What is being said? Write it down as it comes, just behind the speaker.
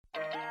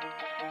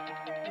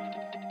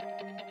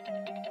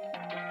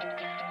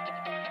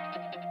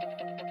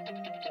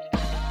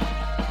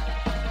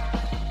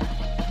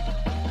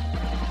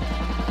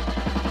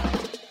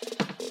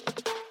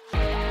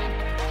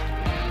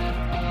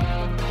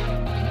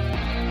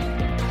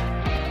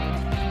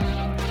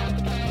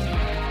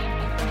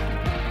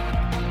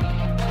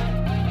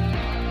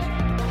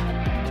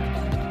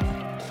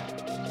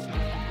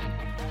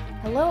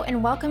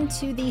and welcome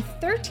to the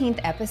 13th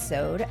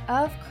episode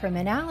of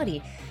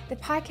Criminality, the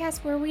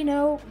podcast where we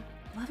know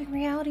loving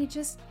reality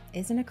just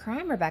isn't a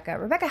crime, Rebecca.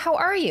 Rebecca, how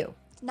are you?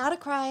 Not a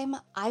crime.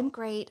 I'm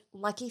great.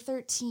 Lucky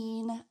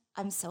 13.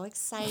 I'm so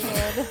excited.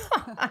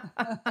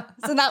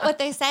 Isn't that what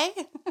they say?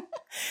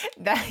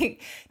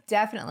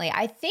 Definitely.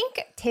 I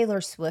think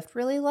Taylor Swift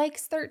really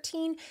likes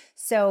 13.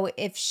 So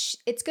if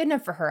it's good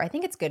enough for her, I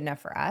think it's good enough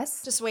for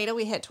us. Just wait till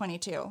we hit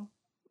 22.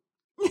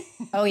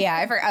 Oh,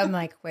 yeah. I'm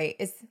like, wait,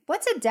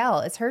 what's Adele?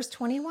 Is hers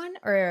 21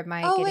 or am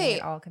I getting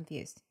it all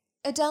confused?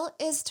 Adele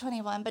is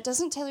 21, but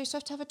doesn't Taylor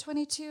Swift have a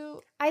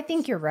 22? I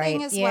think you're right.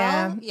 As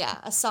well? Yeah,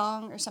 a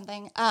song or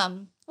something.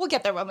 We'll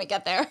get there when we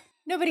get there.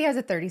 Nobody has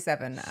a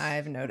 37,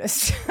 I've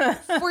noticed.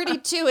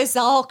 42 is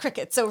all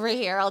crickets over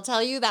here, I'll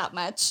tell you that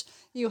much.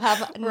 You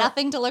have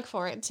nothing to look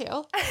forward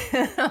to.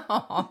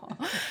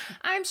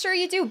 I'm sure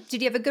you do.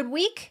 Did you have a good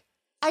week?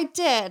 I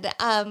did.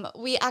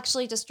 We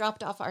actually just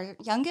dropped off our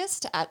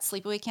youngest at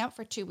Sleepaway Camp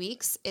for 2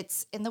 weeks.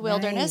 It's in the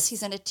wilderness. Nice.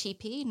 He's in a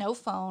teepee, no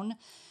phone.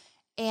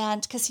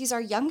 And because he's our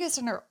youngest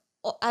and our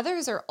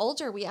others are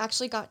older, we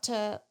actually got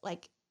to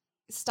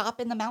stop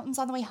in the mountains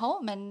on the way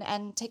home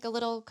and take a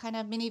little kind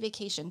of mini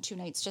vacation, 2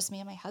 nights, just me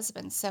and my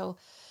husband. So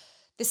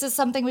this is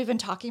something we've been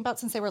talking about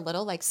since they were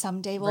little. Like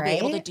someday we'll be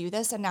able to do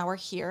this. And now we're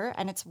here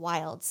and it's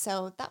wild.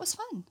 So that was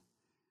fun.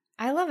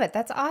 I love it.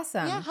 That's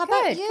awesome. Yeah. How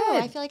about you?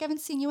 I feel like I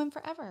haven't seen you in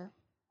forever.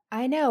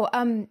 I know.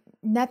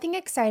 Nothing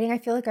exciting. I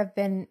feel like I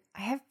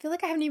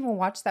haven't even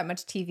watched that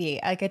much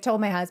TV. Like I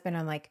told my husband,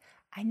 I'm like,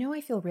 I know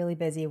I feel really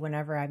busy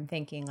whenever I'm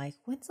thinking like,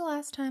 when's the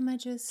last time I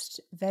just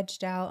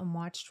vegged out and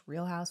watched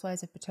Real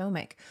Housewives of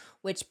Potomac?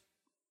 Which,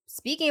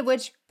 speaking of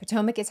which,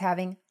 Potomac is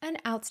having an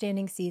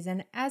outstanding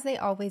season, as they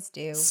always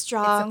do.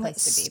 Strong it's a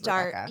place to be,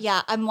 start. Rebecca.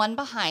 Yeah, I'm one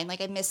behind.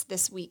 Like I missed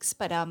this week's,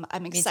 but I'm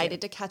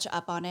excited to catch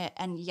up on it.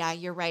 And yeah,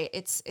 you're right.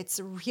 It's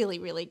really,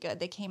 really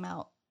good. They came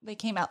out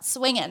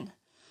swinging.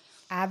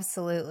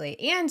 Absolutely.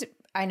 And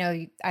I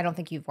don't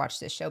think you've watched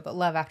this show, but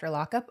Love After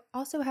Lockup,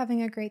 also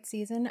having a great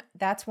season.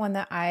 That's one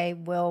that I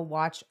will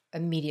watch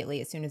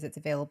immediately as soon as it's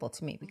available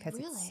to me because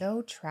It's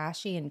so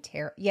trashy and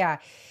terrible. Yeah,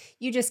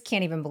 you just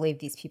can't even believe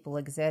these people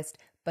exist,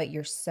 but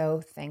you're so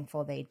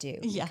thankful they do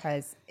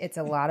because it's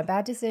a lot of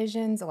bad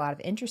decisions, a lot of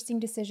interesting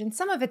decisions.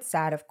 Some of it's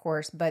sad, of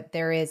course, but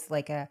there is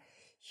like a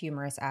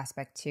humorous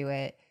aspect to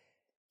it.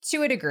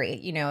 To a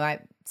degree,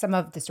 some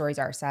of the stories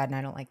are sad and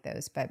I don't like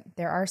those, but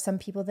there are some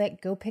people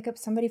that go pick up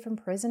somebody from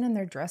prison and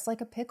they're dressed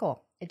like a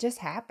pickle. It just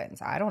happens.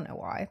 I don't know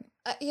why.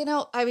 I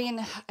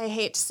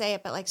hate to say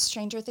it, but like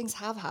stranger things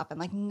have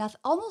happened. Like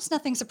almost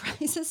nothing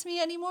surprises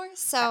me anweanymore.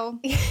 So,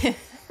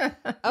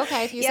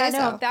 okay, if you say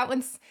so. That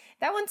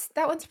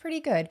one's pretty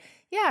good.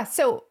 Yeah.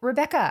 So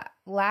Rebecca,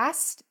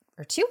 last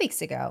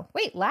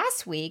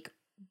week,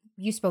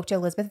 you spoke to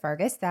Elizabeth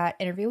Vargas. That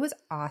interview was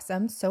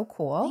awesome. So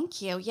cool.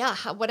 Thank you. Yeah.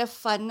 What a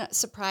fun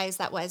surprise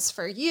that was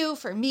for you,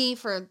 for me,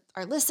 for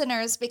our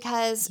listeners,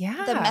 because the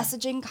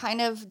messaging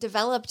kind of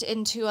developed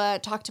into a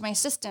talk to my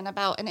assistant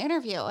about an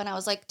interview. And I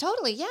was like,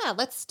 totally. Yeah,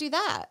 let's do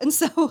that. And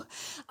so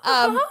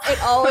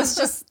it all was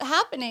just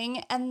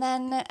happening. And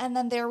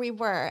then there we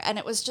were. And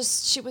it was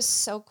just, she was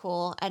so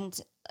cool. And,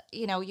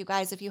 you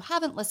guys, if you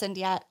haven't listened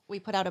yet, we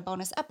put out a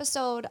bonus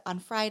episode on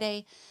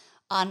Friday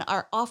on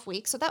our off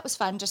week. So that was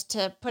fun just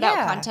to put out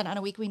content on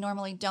a week we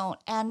normally don't.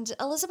 And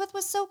Elizabeth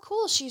was so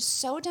cool. She's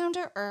so down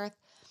to earth,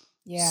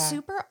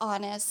 super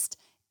honest.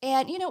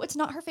 And, it's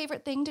not her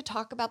favorite thing to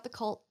talk about the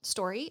cult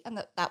story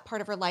and that part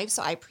of her life.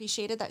 So I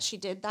appreciated that she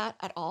did that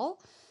at all.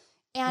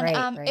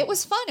 And it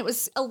was fun. It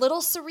was a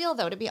little surreal,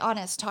 though, to be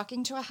honest,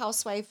 talking to a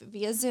housewife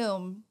via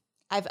Zoom.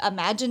 I've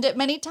imagined it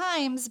many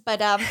times, but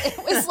it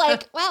was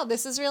like, wow,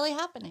 this is really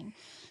happening.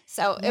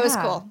 So it was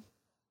cool.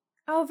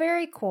 Oh,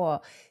 very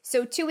cool.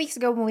 So 2 weeks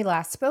ago when we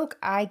last spoke,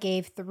 I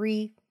gave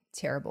 3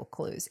 terrible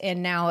clues.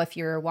 And now if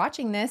you're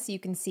watching this, you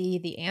can see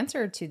the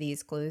answer to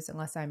these clues,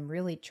 unless I'm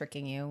really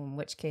tricking you, in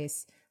which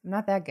case I'm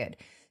not that good.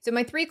 So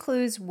my 3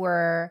 clues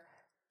were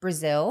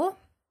Brazil,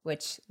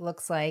 which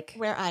looks like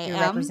where I you're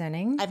am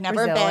representing. I've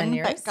never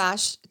been, but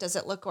gosh, does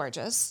it look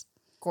gorgeous?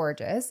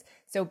 Gorgeous.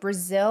 So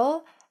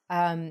Brazil,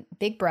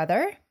 Big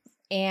Brother,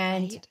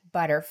 and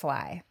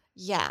Butterfly.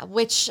 Yeah,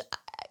 which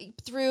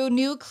through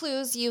new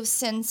clues you've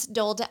since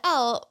doled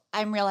out,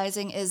 I'm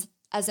realizing is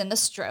as in the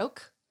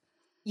stroke.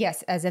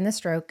 Yes, as in the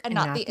stroke. And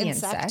not the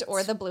insect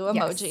or the blue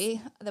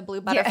emoji, the blue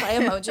butterfly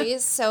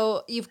emojis.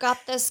 So you've got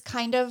this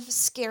kind of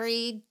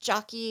scary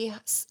jockey,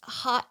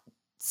 hot,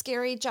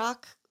 scary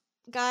jock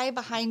guy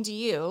behind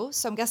you.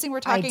 So I'm guessing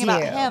we're talking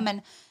about him.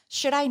 And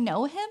should I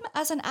know him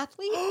as an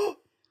athlete?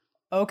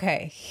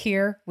 Okay,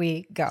 here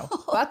we go.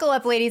 Buckle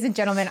up, ladies and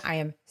gentlemen. I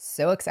am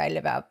so excited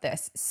about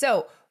this.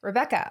 So,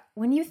 Rebecca,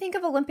 when you think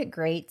of Olympic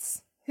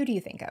greats, who do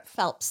you think of?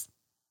 Phelps.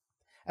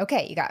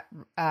 Okay, you got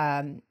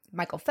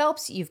Michael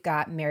Phelps. You've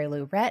got Mary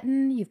Lou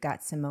Retton. You've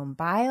got Simone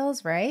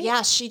Biles, right?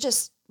 Yeah, she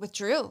just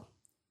withdrew.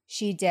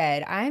 She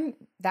did.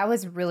 That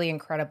was really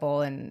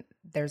incredible, and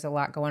there's a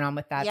lot going on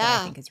with that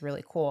that I think is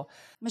really cool.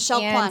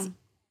 Michelle Kwan.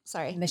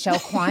 Sorry. Michelle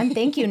Kwan.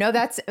 Thank you. No,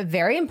 that's a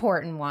very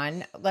important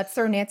one. Let's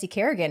throw Nancy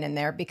Kerrigan in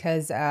there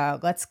because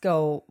let's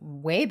go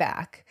way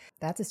back.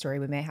 That's a story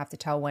we may have to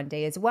tell one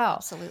day as well.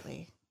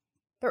 Absolutely.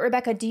 But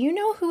Rebecca, do you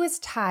know who is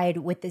tied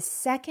with the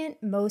second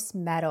most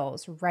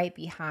medals right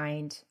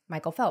behind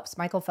Michael Phelps?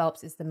 Michael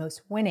Phelps is the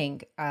most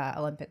winning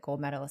Olympic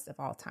gold medalist of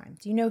all time.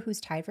 Do you know who's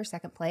tied for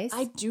second place?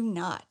 I do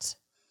not.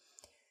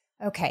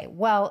 Okay,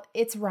 well,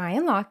 it's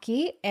Ryan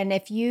Lochte. And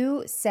if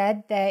you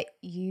said that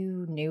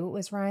you knew it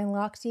was Ryan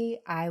Lochte,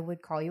 I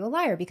would call you a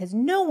liar because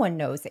no one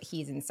knows that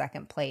he's in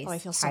second place. Oh, I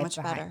feel so much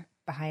better.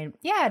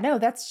 Yeah, no,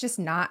 that's just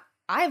not.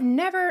 I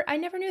never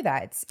knew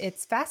that.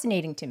 It's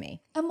fascinating to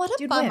me. And what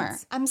a bummer.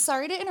 Wins. I'm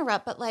sorry to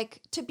interrupt, but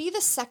like to be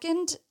the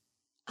second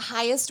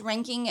highest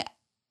ranking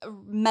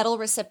medal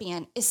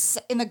recipient is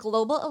in the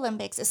global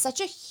Olympics is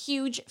such a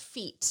huge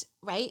feat,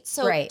 right?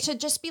 So to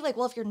just be like,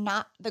 well, if you're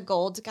not the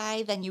gold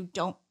guy, then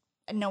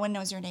no one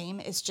knows your name.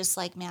 It's just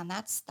like, man,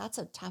 that's a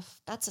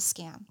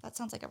scam. That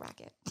sounds like a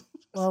racket.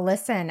 Well,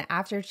 listen,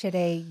 after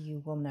today,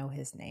 you will know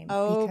his name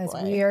because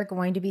boy. We are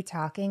going to be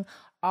talking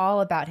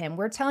all about him.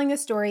 We're telling the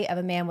story of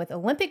a man with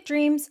Olympic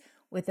dreams,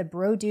 with a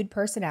bro dude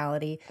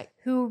personality,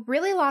 who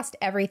really lost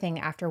everything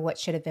after what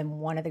should have been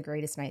one of the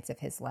greatest nights of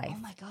his life. Oh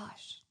my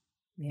gosh.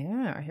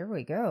 Yeah, here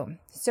we go.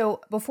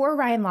 So before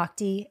Ryan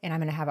Lochte, and I'm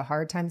going to have a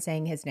hard time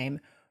saying his name,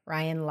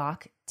 Ryan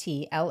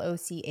Lochte,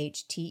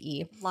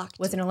 Lochte,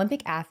 was an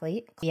Olympic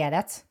athlete.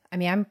 Yeah,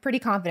 I'm pretty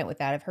confident with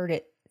that. I've heard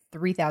it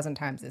 3,000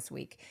 times this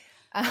week.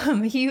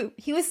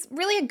 He was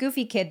really a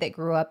goofy kid that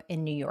grew up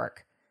in New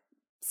York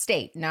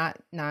State, not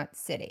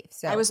city.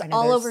 So I was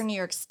all over New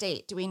York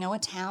State. Do we know a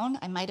town?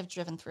 I might have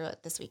driven through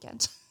it this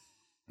weekend.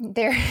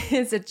 There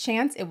is a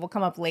chance it will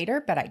come up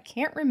later, but I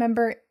can't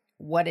remember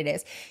what it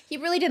is. He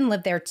really didn't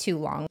live there too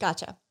long.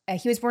 Gotcha.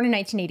 He was born in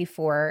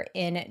 1984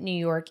 in New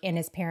York, and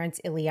his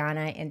parents,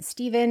 Ileana and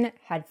Steven,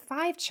 had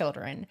 5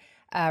 children.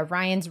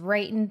 Ryan's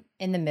right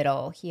in the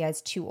middle. He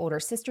has 2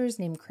 older sisters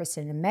named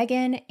Kristen and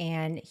Megan,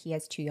 and he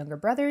has 2 younger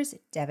brothers,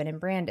 Devin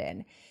and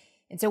Brandon.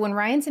 And so when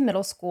Ryan's in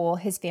middle school,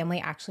 his family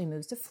actually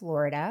moves to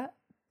Florida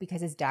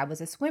because his dad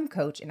was a swim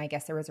coach, and I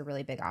guess there was a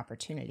really big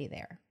opportunity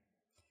there.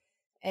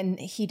 And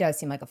he does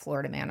seem like a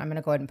Florida man. I'm going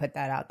to go ahead and put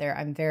that out there.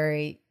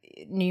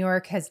 New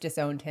York has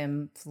disowned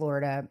him.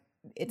 Florida,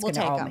 it's going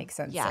to all make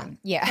sense.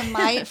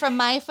 Yeah. From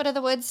my foot of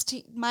the woods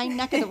to my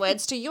neck of the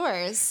woods to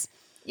yours.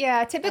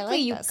 Yeah, typically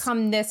you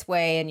come this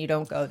way and you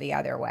don't go the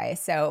other way.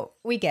 So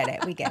we get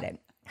it.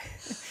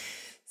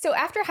 So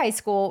after high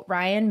school,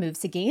 Ryan moves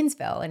to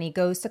Gainesville and he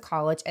goes to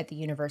college at the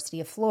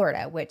University of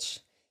Florida, which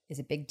is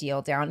a big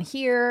deal down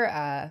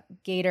here.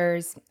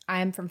 Gators.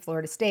 I'm from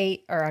Florida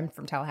State, or I'm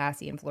from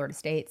Tallahassee in Florida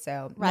State.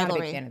 So I'm not a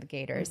big fan of the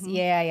Gators. Mm-hmm.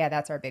 Yeah,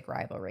 that's our big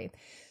rivalry.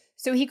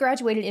 So he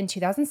graduated in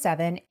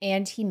 2007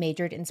 and he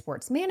majored in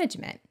sports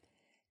management.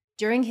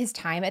 During his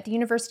time at the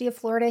University of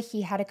Florida,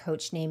 he had a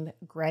coach named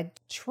Greg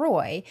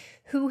Troy,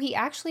 who he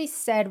actually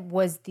said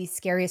was the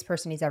scariest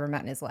person he's ever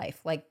met in his life.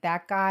 Like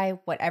that guy,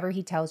 whatever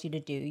he tells you to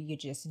do, you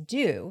just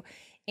do.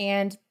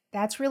 And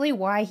that's really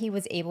why he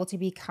was able to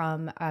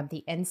become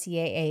the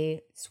NCAA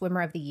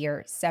Swimmer of the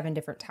Year 7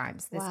 different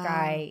times. This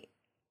guy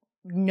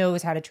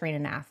knows how to train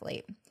an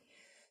athlete.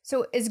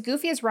 So as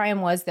goofy as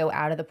Ryan was, though,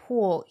 out of the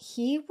pool,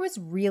 he was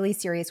really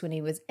serious when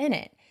he was in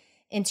it.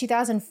 In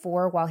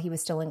 2004, while he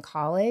was still in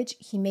college,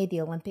 he made the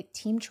Olympic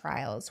team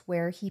trials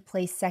where he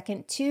placed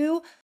second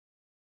to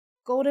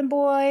Golden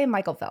Boy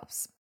Michael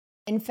Phelps.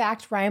 In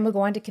fact, Ryan would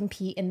go on to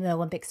compete in the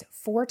Olympics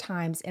 4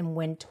 times and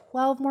win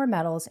 12 more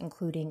medals,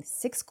 including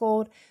 6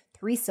 gold,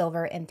 3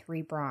 silver, and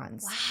 3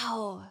 bronze.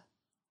 Wow.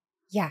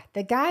 Yeah,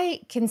 the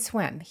guy can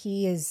swim.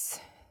 He is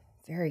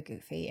very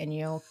goofy, and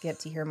you'll get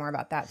to hear more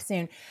about that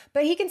soon.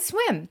 But he can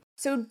swim.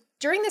 So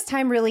during this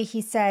time, really,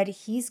 he said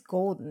he's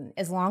golden.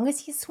 As long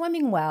as he's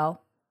swimming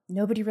well,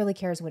 nobody really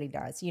cares what he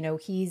does. You know,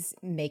 he's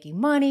making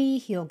money,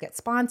 he'll get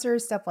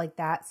sponsors, stuff like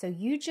that. So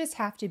you just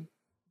have to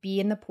be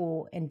in the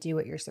pool and do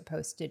what you're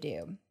supposed to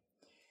do.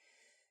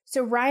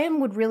 So Ryan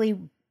would really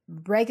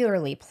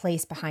regularly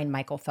place behind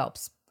Michael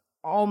Phelps,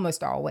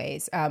 almost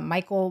always.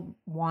 Michael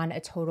won a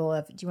total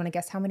of, do you want to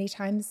guess how many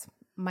times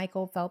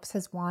Michael Phelps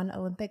has won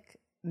Olympic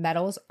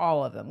medals?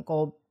 All of them,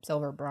 gold,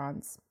 silver,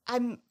 bronze.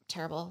 I'm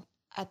terrible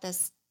at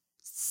this.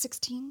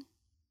 16?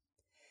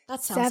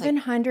 That sounds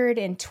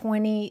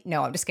 720. Like...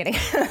 No, I'm just kidding.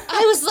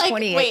 I was like,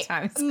 28 wait,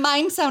 times.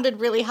 Mine sounded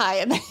really high.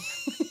 And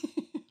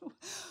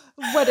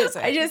what is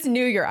it? I just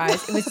knew your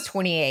eyes. It was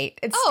 28.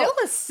 It's still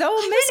so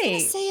many. I was going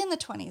to say in the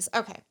 20s.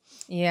 Okay.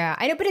 Yeah,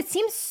 I know, but it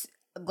seems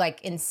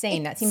like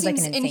insane. That seems like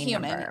an insane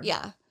inhuman number.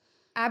 Yeah.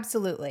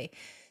 Absolutely.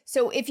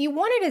 So if you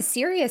wanted a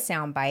serious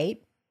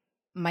soundbite,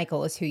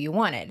 Michael is who you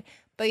wanted.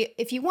 But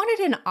if you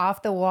wanted an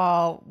off the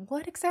wall,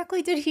 what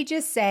exactly did he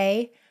just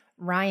say?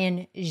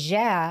 Ryan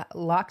Ja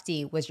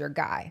Lochte was your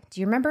guy. Do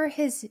you remember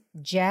his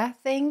Ja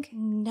thing?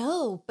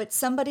 No, but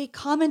somebody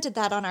commented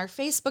that on our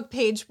Facebook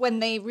page when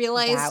they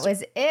realized that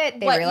was it.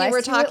 They what realized you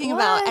were talking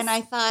about. was. And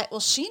I thought, well,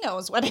 she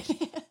knows what it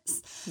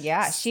is.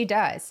 Yeah, she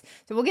does.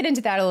 So we'll get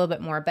into that a little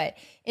bit more. But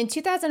in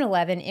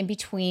 2011, in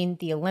between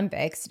the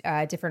Olympics,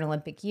 different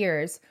Olympic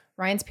years,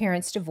 Ryan's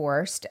parents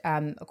divorced.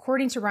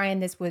 According to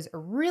Ryan, this was a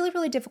really,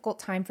 really difficult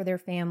time for their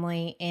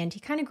family. And he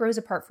kind of grows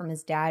apart from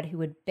his dad,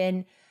 who had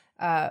been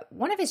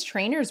one of his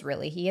trainers,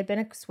 really. He had been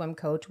a swim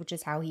coach, which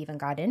is how he even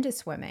got into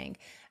swimming.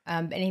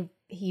 And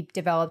he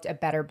developed a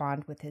better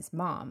bond with his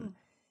mom.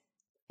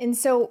 And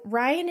so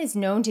Ryan is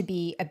known to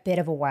be a bit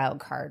of a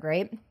wild card,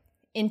 right?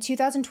 In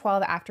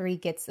 2012, after he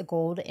gets the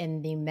gold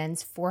in the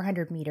men's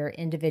 400-meter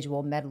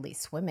individual medley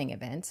swimming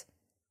event,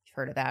 you've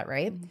heard of that,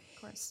 right?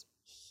 Of course.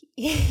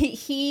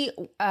 He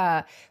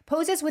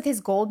poses with his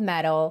gold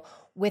medal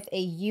with a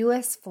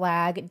U.S.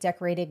 flag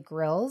decorated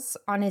grills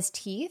on his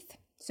teeth.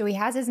 So he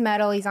has his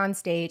medal, he's on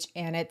stage,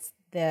 and it's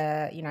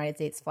the United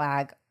States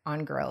flag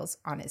on grills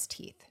on his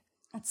teeth.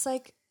 It's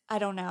like, I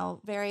don't know,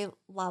 very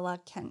Lala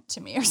Kent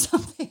to me or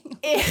something.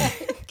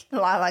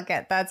 Lala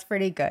Kent, that's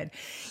pretty good.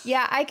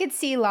 Yeah, I could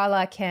see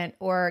Lala Kent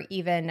or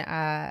even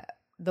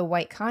the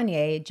white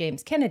Kanye,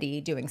 James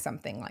Kennedy, doing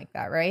something like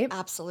that, right?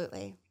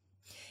 Absolutely.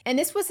 And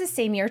this was the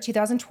same year,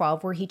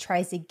 2012, where he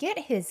tries to get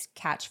his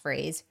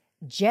catchphrase,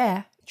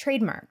 "Ja,"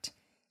 trademarked.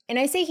 And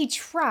I say he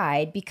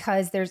tried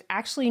because there's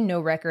actually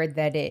no record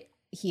that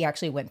he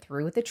actually went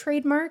through with the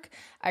trademark.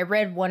 I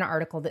read one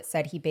article that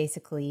said he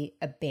basically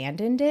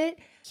abandoned it.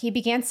 He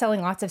began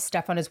selling lots of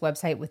stuff on his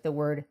website with the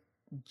word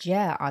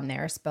Ja on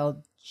there,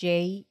 spelled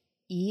Jeah,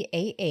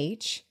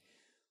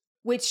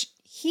 which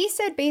he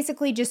said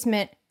basically just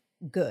meant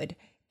good.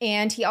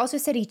 And he also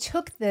said he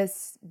took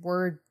this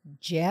word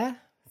Ja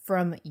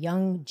from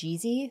Young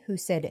Jeezy, who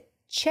said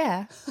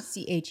Chea,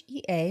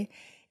 Chea,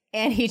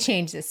 and he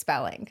changed the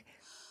spelling.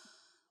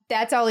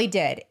 That's all he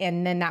did.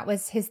 And then that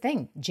was his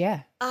thing,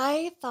 Ja.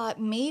 I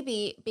thought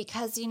maybe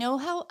because you know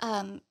how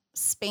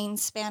Spain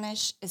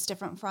Spanish is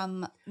different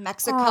from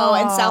Mexico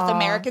and South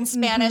American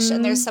Spanish,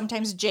 and there's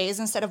sometimes J's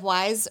instead of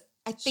Y's.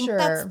 I think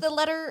that's the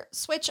letter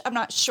switch. I'm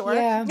not sure.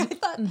 Yeah.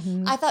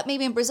 I thought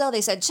maybe in Brazil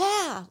they said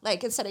ja,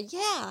 like instead of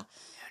yeah.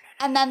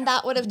 And then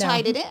that would have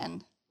tied it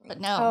in. But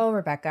no. Oh,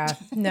 Rebecca.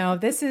 No,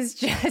 this is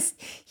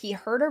just, he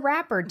heard a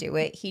rapper do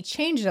it. He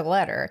changed a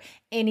letter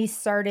and he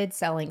started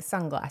selling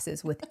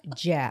sunglasses with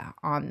Ja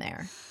on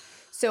there.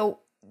 So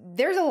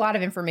there's a lot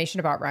of information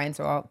about Ryan,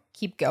 so I'll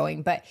keep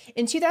going. But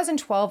in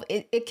 2012,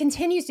 it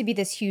continues to be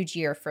this huge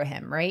year for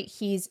him, right?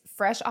 He's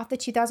fresh off the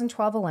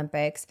 2012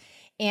 Olympics,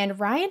 and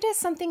Ryan does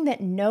something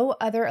that no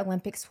other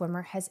Olympic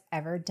swimmer has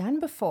ever done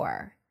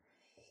before.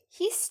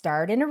 He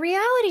starred in a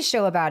reality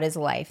show about his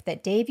life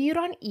that debuted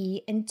on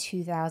E! In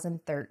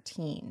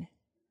 2013.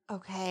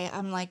 Okay,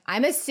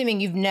 I'm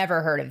assuming you've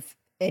never heard of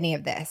any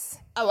of this.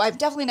 Oh, I've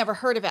definitely never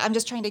heard of it. I'm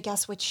just trying to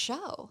guess which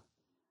show.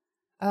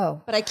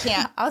 Oh. But I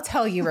can't. I'll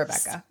tell you,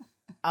 Rebecca.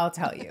 I'll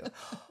tell you.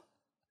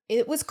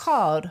 It was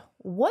called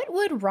What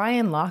Would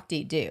Ryan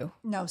Lochte Do?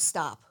 No,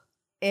 stop.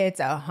 It's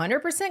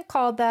 100%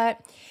 called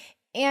that.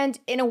 And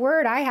in a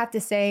word, I have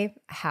to say,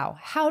 how?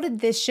 How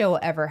did this show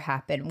ever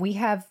happen? We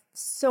have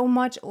so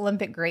much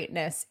Olympic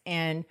greatness,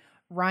 and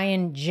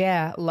Ryan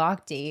Ja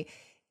Lochte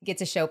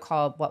gets a show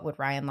called What Would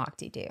Ryan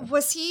Lochte Do?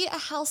 Was he a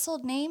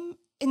household name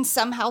in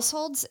some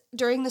households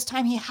during this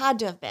time? He had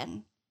to have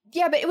been.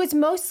 Yeah, but it was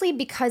mostly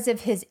because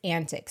of his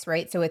antics,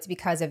 right? So it's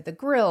because of the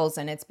grills,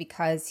 and it's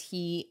because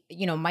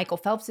Michael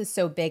Phelps is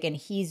so big and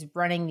he's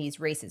running these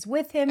races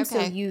with him. Okay.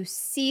 So you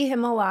see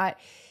him a lot.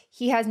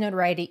 He has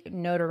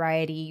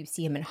notoriety. You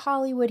see him in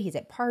Hollywood. He's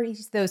at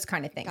parties, those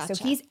kind of things. Gotcha.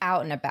 So he's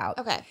out and about.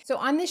 Okay. So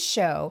on this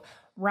show,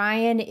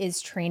 Ryan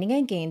is training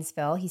in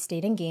Gainesville. He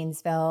stayed in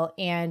Gainesville,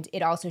 and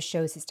it also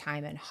shows his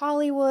time in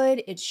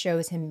Hollywood. It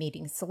shows him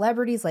meeting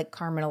celebrities like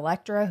Carmen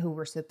Electra, who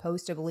we're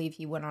supposed to believe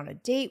he went on a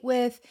date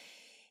with.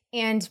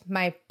 And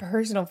my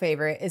personal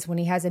favorite is when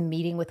he has a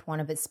meeting with one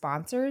of his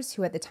sponsors,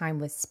 who at the time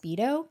was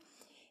Speedo.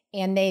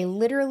 And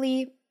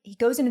he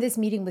goes into this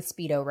meeting with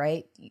Speedo,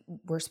 right?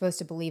 We're supposed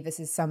to believe this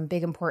is some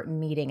big important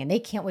meeting, and they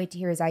can't wait to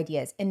hear his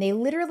ideas. And they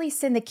literally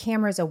send the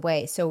cameras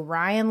away so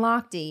Ryan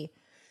Lochte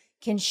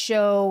can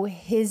show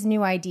his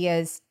new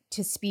ideas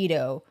to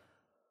Speedo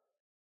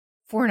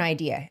for an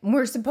idea. And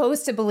we're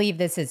supposed to believe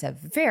this is a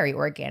very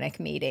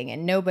organic meeting,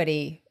 and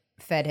nobody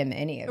fed him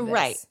any of this.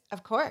 Right,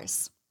 of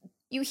course.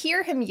 You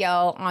hear him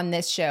yell on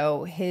this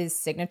show his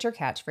signature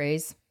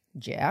catchphrase,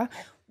 Ja,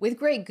 with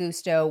great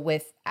gusto,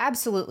 with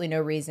absolutely no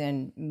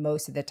reason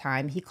most of the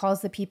time. He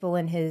calls the people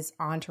in his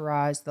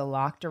entourage the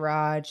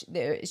Lochterage.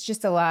 It's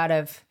just a lot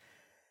of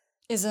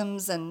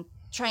isms and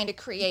trying to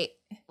create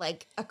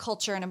like a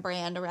culture and a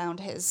brand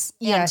around his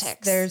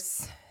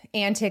antics.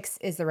 Antics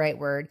is the right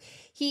word.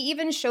 He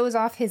even shows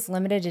off his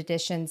limited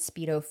edition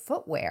Speedo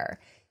footwear.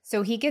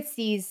 So he gets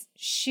these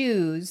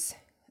shoes,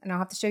 and I'll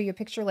have to show you a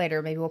picture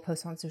later. Maybe we'll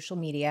post on social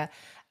media.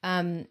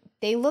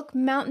 They look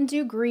Mountain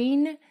Dew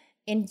green.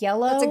 in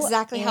yellow. That's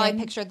exactly how I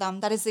pictured them.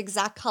 That is the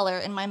exact color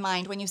in my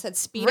mind. When you said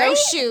Speedo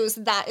shoes,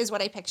 that is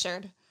what I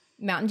pictured.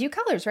 Mountain Dew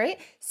colors, right?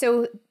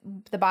 So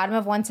the bottom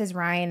of one says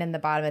Ryan and the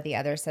bottom of the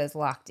other says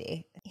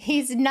Lochte.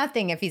 He's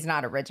nothing if he's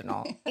not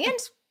original.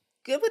 And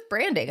good with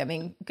branding. I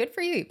mean, good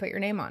for you. You put your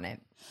name on it.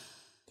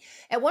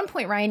 At one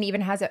point, Ryan even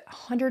has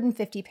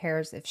 150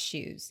 pairs of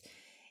shoes.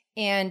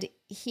 And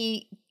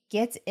he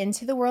gets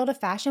into the world of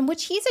fashion,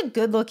 which he's a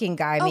good-looking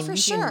guy. I mean, for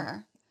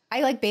sure.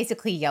 I like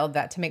basically yelled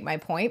that to make my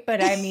point,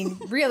 but I mean,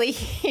 really,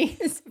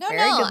 he's a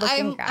very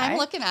good-looking guy. I'm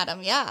looking at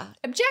him, yeah.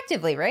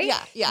 Objectively, right?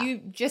 Yeah.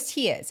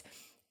 He is.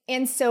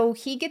 And so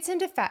he gets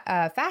into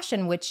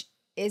fashion, which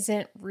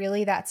isn't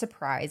really that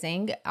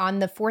surprising. On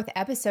the 4th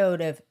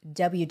episode of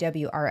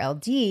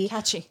WWRLD,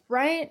 catchy,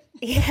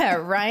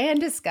 Ryan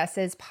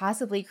discusses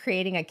possibly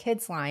creating a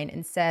kids line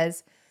and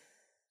says,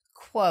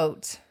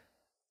 quote,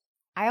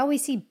 "I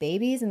always see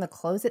babies in the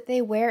clothes that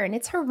they wear, and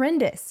it's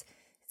horrendous.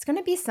 It's going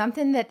to be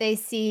something that they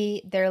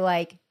see. They're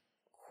like,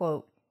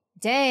 quote,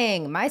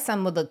 dang, my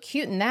son would look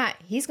cute in that.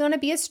 He's going to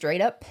be a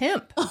straight up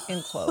pimp,"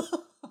 end quote.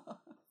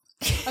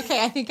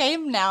 Okay, I think I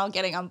am now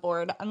getting on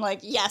board. I'm like,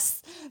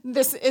 yes,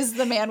 this is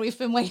the man we've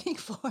been waiting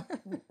for.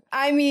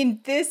 I mean,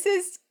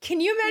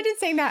 can you imagine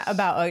saying that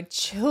about a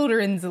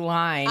children's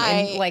line?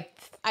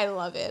 I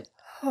love it.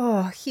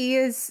 Oh, he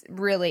is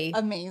really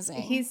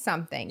amazing. He's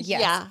something.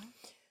 Yes. Yeah.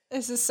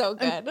 This is so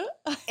good.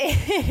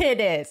 It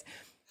is.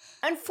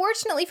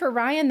 Unfortunately for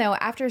Ryan, though,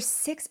 after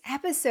 6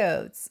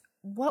 episodes,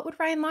 What Would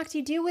Ryan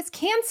Lochte Do was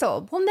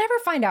canceled. We'll never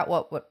find out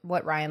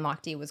what Ryan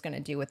Lochte was going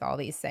to do with all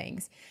these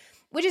things,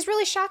 which is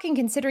really shocking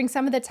considering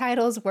some of the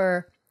titles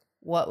were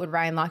What Would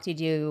Ryan Lochte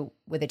Do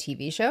with a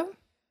TV show?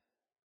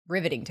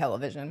 Riveting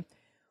television.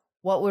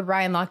 What Would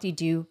Ryan Lochte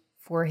Do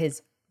for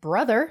his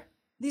brother?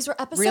 These were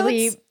episodes?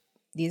 Really,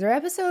 these are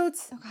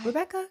episodes, okay.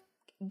 Rebecca.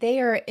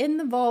 They are in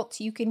the vault.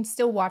 You can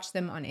still watch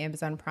them on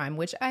Amazon Prime,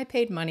 which I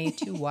paid money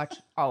to watch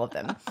all of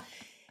them.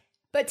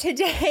 But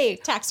today,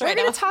 we're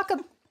going to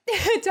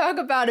talk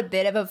about a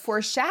bit of a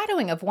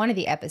foreshadowing of one of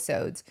the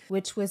episodes,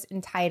 which was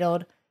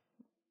entitled,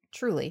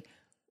 truly,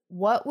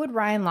 What Would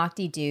Ryan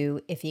Lochte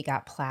Do If He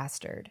Got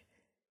Plastered?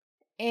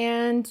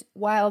 And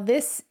while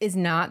this is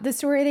not the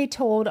story they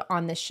told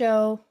on the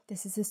show,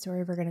 this is the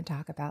story we're going to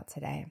talk about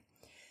today.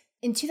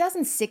 In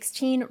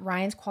 2016,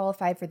 Ryan's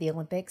qualified for the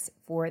Olympics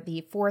for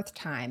the 4th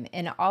time,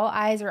 and all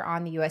eyes are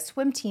on the U.S.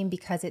 swim team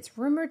because it's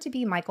rumored to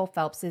be Michael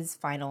Phelps'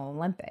 final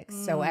Olympics.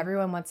 So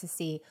everyone wants to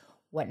see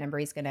what number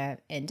he's going to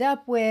end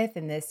up with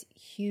and this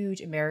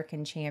huge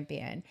American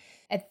champion.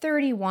 At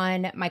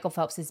 31, Michael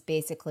Phelps is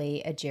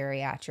basically a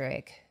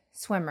geriatric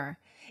swimmer.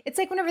 It's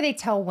like whenever they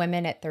tell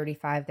women at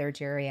 35 they're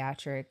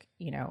geriatric,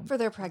 for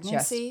their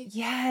pregnancy.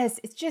 Yes.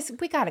 It's just,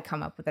 we got to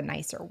come up with a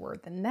nicer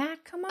word than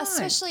that. Come on.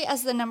 Especially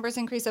as the numbers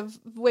increase of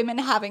women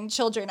having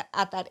children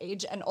at that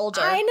age and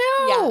older. I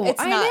know. Yeah,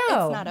 it's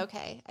not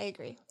okay. I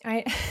agree.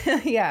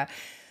 Yeah.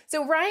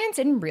 So Ryan's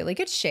in really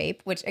good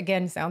shape, which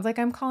again sounds like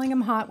I'm calling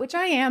him hot, which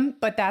I am,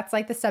 but that's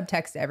like the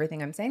subtext to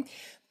everything I'm saying.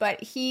 But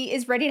he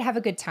is ready to have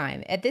a good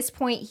time. At this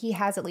point, he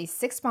has at least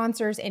 6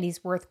 sponsors and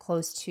he's worth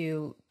close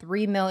to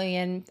 $3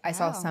 million. I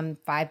saw some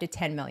 5 to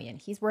 10 million.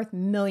 He's worth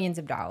millions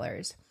of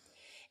dollars.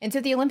 And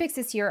so the Olympics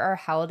this year are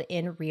held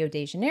in Rio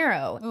de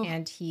Janeiro. Ooh.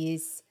 And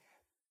he's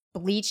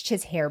bleached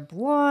his hair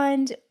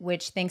blonde,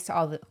 which thanks to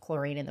all the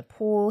chlorine in the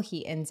pool,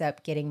 he ends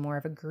up getting more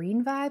of a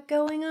green vibe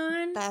going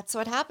on. That's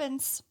what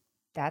happens.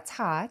 That's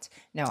hot.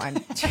 No,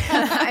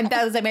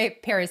 that was like my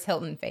Paris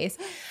Hilton face.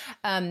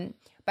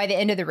 By the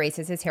end of the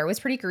races, his hair was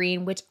pretty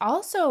green, which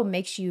also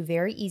makes you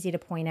very easy to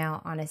point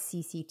out on a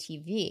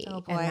CCTV. Oh,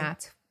 boy. And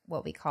that's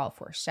what we call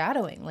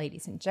foreshadowing,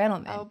 ladies and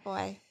gentlemen. Oh,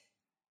 boy.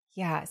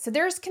 Yeah. So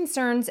there's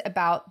concerns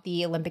about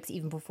the Olympics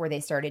even before they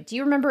started. Do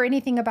you remember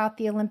anything about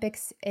the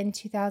Olympics in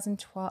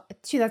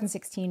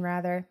 2016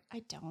 rather?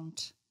 I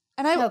don't.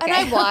 And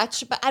I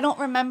watch, but I don't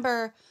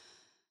remember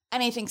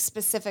anything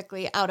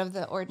specifically out of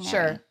the ordinary.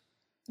 Sure.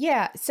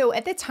 Yeah. So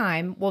at the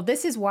time, well,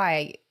 this is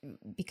why,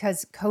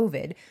 because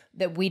COVID,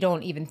 that we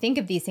don't even think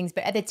of these things.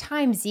 But at the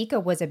time,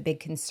 Zika was a big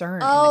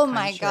concern. Oh,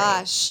 my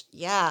gosh.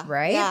 Yeah.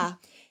 Right? Yeah.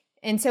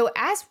 And so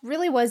as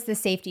really was the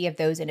safety of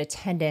those in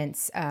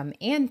attendance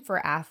and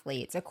for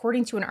athletes,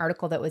 according to an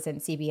article that was in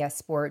CBS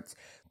Sports,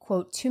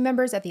 quote, 2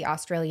 members of the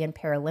Australian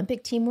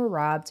Paralympic team were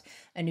robbed.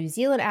 A New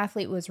Zealand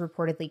athlete was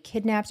reportedly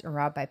kidnapped and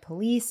robbed by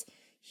police.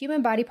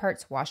 Human body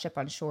parts washed up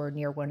on shore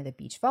near one of the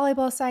beach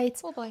volleyball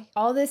sites. Oh, boy.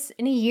 All this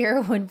in a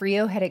year when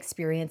Rio had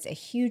experienced a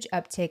huge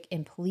uptick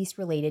in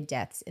police-related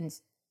deaths and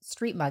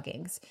street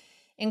muggings,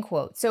 end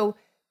quote. So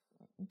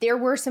there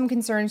were some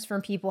concerns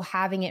from people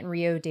having it in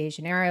Rio de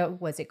Janeiro.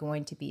 Was it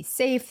going to be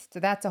safe? So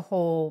that's a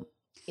whole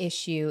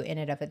issue in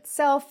and of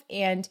itself.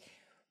 And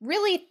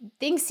really,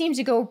 things seem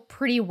to go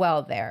pretty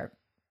well there.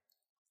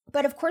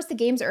 But of course, the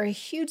games are a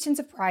huge sense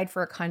of pride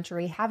for a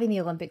country. Having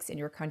the Olympics in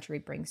your country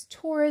brings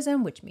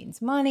tourism, which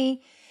means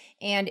money.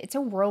 And it's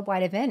a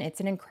worldwide event. It's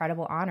an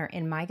incredible honor.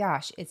 And my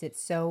gosh, is it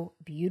so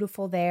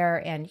beautiful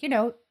there. And,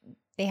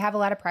 they have a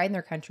lot of pride in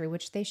their country,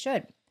 which they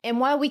should. And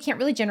while we can't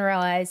really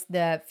generalize,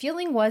 the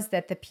feeling was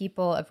that the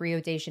people of Rio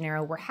de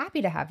Janeiro were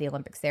happy to have the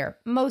Olympics there.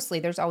 Mostly,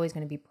 there's always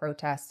going to be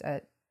protests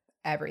at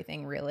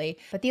everything, really.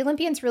 But the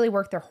Olympians really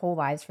worked their whole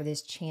lives for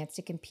this chance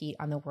to compete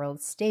on the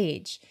world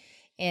stage.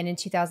 And in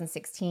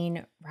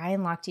 2016,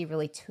 Ryan Lochte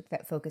really took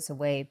that focus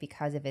away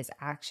because of his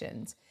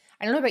actions.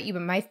 I don't know about you,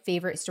 but my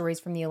favorite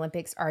stories from the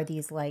Olympics are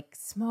these like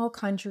small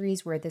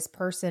countries where this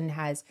person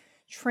has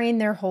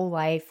trained their whole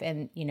life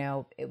and, you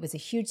know, it was a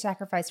huge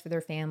sacrifice for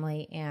their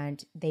family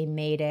and they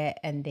made it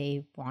and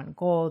they won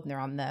gold and they're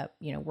on the,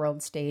 you know,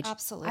 world stage.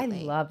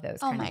 Absolutely. I love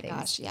those kind of things. Oh my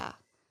gosh, yeah.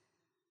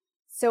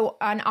 So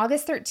on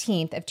August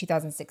 13th of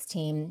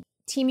 2016,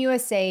 Team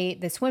USA,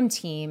 the swim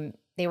team,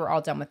 they were all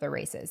done with their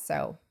races.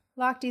 So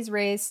Lochte's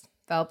raced,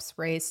 Phelps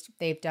raced,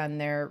 they've done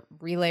their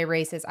relay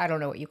races. I don't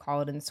know what you call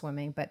it in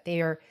swimming, but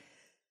they're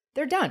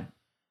done.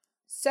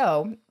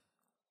 So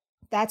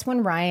that's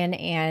when Ryan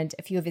and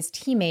a few of his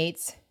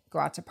teammates go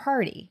out to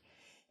party.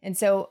 And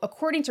so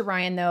according to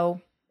Ryan,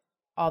 though,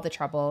 all the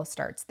trouble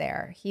starts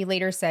there. He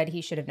later said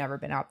he should have never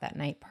been out that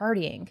night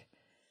partying,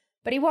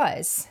 but he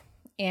was.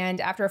 And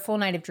after a full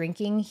night of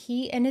drinking,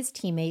 he and his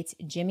teammates,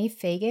 Jimmy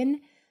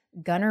Fagan,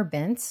 Gunnar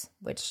Bentz,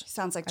 which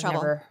sounds like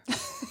trouble,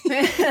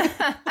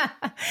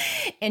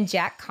 and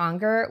Jack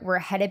Conger were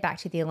headed back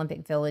to the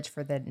Olympic Village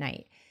for the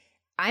night.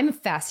 I'm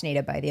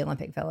fascinated by the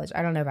Olympic Village.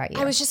 I don't know about you.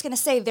 I was just going to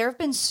say, there have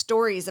been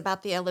stories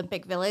about the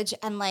Olympic Village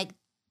and like,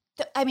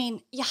 I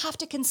mean, you have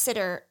to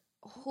consider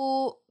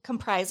who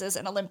comprises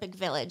an Olympic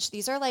Village.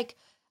 These are like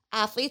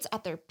athletes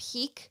at their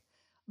peak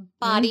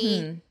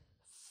body,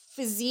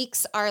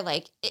 physiques are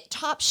like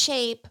top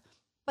shape,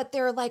 but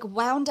they're like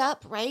wound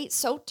up, right?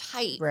 So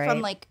tight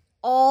from like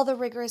all the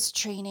rigorous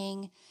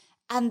training.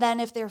 And then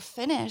if they're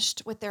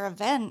finished with their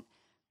event,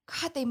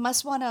 God, they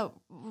must want to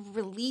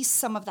release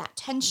some of that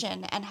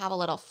tension and have a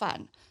little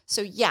fun.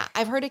 So yeah,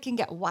 I've heard it can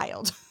get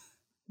wild.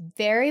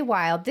 Very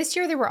wild. This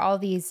year there were all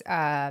these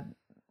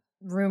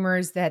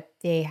rumors that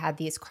they had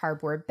these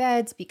cardboard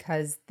beds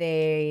because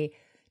they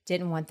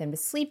didn't want them to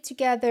sleep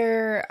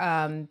together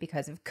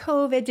because of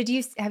COVID.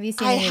 Have you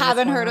seen? I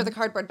haven't heard of the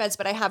cardboard beds,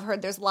 but I have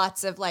heard there's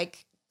lots of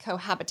like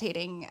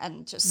cohabitating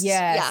and just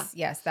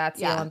yes,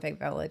 that's the Olympic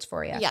Village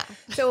for you. Yeah.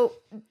 So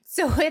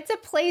it's a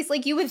place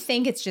like you would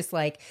think it's just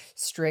like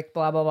strict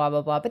blah blah blah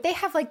blah blah, but they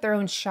have like their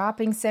own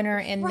shopping center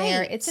in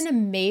there. It's an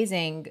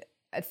amazing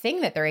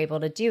thing that they're able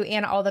to do,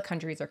 and all the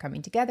countries are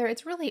coming together.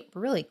 It's really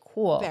really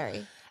cool.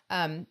 Very.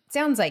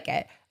 Sounds like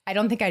it. I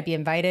don't think I'd be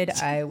invited.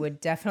 I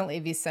would definitely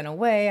be sent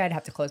away. I'd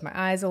have to close my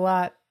eyes a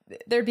lot.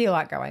 There'd be a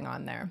lot going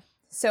on there.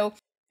 So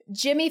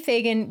Jimmy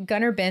Fagan,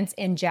 Gunnar Bentz,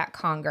 and Jack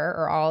Conger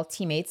are all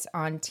teammates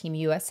on Team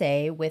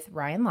USA with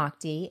Ryan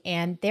Lochte,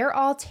 and they're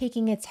all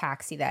taking a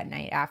taxi that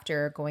night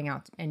after going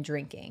out and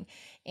drinking.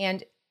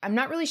 And I'm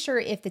not really sure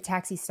if the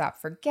taxi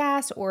stopped for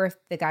gas or if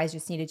the guys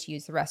just needed to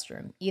use the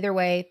restroom. Either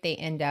way, they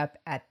end up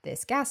at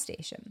this gas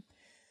station.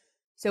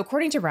 So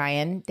according to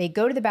Ryan, they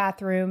go to the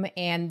bathroom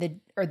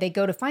they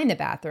go to find the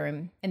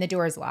bathroom and the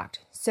door is locked.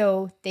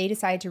 So they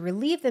decide to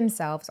relieve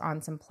themselves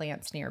on some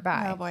plants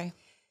nearby. Oh boy.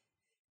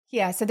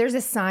 Yeah, so there's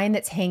a sign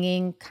that's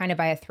hanging kind of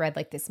by a thread,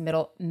 like this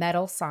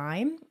metal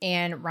sign,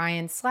 and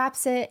Ryan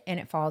slaps it and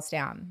it falls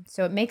down.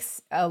 So it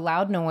makes a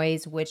loud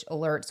noise, which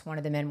alerts one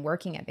of the men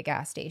working at the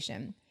gas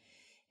station.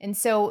 And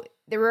so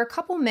there were a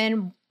couple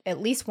men, at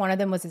least one of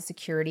them was a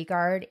security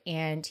guard,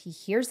 and he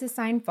hears the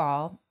sign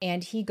fall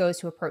and he goes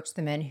to approach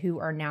the men who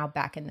are now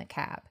back in the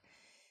cab.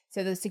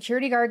 So the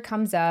security guard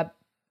comes up.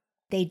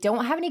 They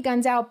don't have any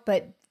guns out,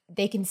 but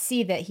they can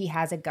see that he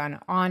has a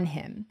gun on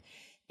him.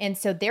 And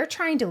so they're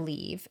trying to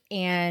leave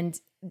and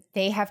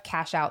they have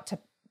cash out to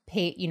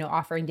pay,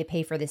 offering to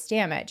pay for this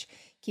damage.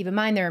 Keep in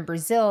mind, they're in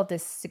Brazil.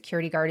 This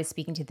security guard is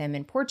speaking to them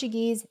in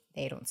Portuguese.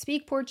 They don't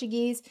speak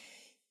Portuguese.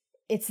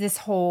 It's this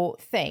whole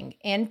thing.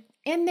 And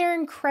they're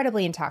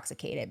incredibly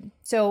intoxicated.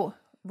 So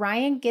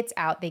Ryan gets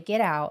out, they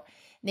get out,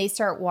 and they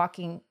start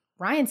walking.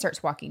 Ryan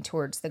starts walking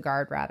towards the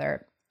guard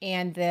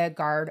and the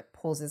guard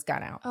pulls his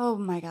gun out. Oh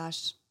my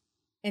gosh.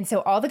 And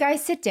so all the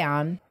guys sit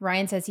down.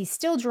 Ryan says he's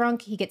still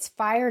drunk. He gets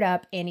fired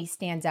up and he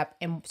stands up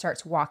and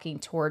starts walking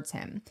towards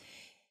him.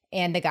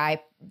 And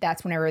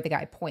that's whenever the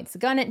guy points the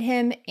gun at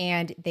him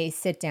and they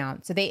sit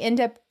down. So they end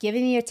up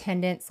giving the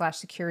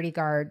attendant/security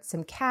guard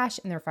some cash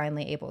and they're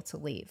finally able to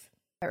leave.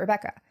 But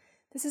Rebecca,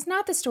 this is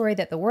not the story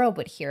that the world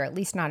would hear, at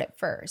least not at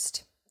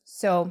first.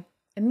 So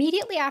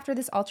immediately after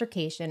this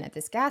altercation at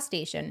this gas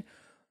station,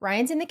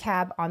 Ryan's in the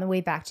cab on the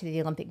way back to the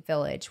Olympic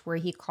Village, where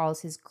he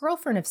calls his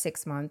girlfriend of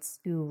 6 months,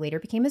 who later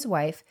became his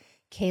wife,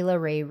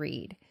 Kayla Ray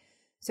Reid.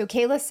 So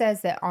Kayla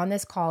says that on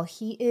this call,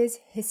 he is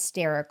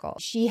hysterical.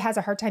 She has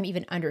a hard time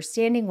even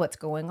understanding what's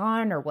going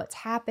on or what's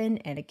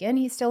happened. And again,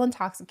 he's still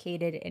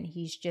intoxicated and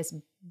he's just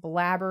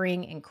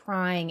blabbering and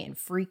crying and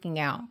freaking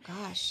out. Oh,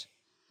 gosh.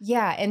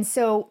 Yeah. And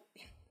so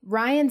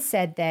Ryan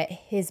said that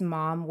his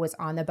mom was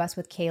on the bus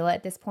with Kayla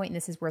at this point, and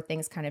this is where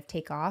things kind of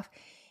take off.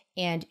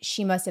 And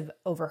she must have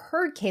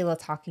overheard Kayla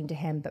talking to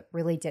him, but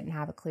really didn't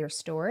have a clear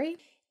story.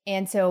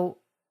 And so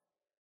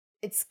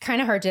it's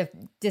kind of hard to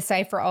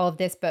decipher all of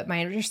this, but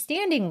my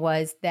understanding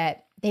was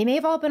that they may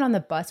have all been on the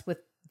bus with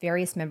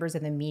various members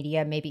of the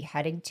media, maybe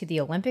heading to the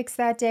Olympics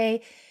that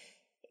day.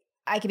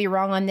 I could be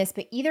wrong on this,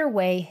 but either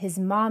way, his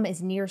mom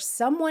is near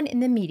someone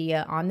in the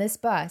media on this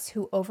bus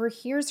who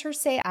overhears her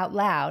say out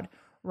loud,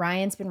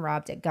 Ryan's been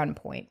robbed at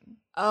gunpoint.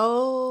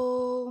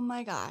 Oh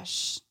my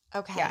gosh.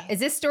 Okay. Yeah. Is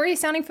this story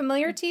sounding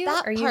familiar to you?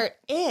 That part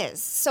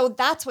is. So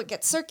that's what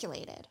gets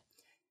circulated.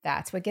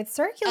 That's what gets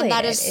circulated. And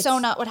that is so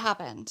not what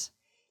happened.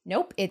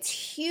 Nope. It's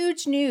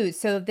huge news.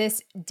 So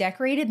this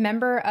decorated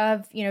member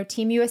of,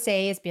 Team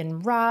USA has been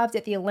robbed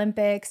at the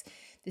Olympics.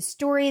 The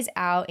story is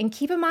out. And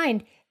keep in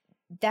mind,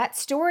 that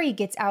story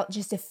gets out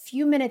just a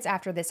few minutes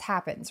after this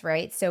happens,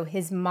 right? So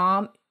his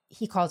mom,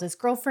 he calls his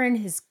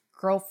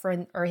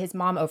girlfriend, or his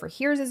mom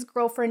overhears his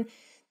girlfriend.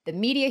 The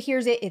media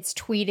hears it. It's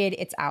tweeted.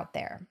 It's out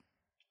there.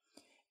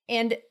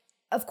 And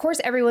of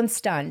course, everyone's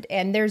stunned.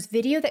 And there's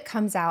video that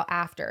comes out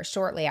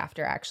shortly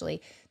after,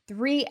 actually,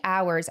 3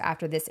 hours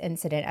after this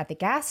incident at the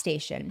gas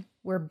station,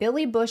 where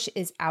Billy Bush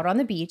is out on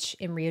the beach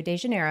in Rio de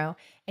Janeiro,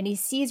 and he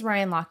sees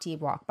Ryan Lochte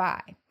walk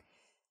by.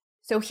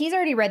 So he's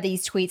already read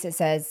these tweets that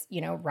says,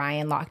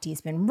 Ryan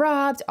Lochte's been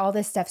robbed, all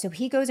this stuff. So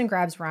he goes and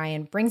grabs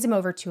Ryan, brings him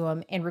over to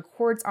him, and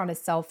records on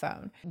his cell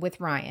phone with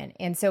Ryan.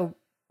 And so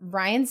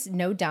Ryan's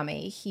no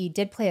dummy. He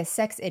did play a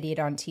sex idiot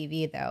on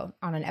TV, though,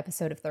 on an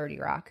episode of 30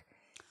 Rock.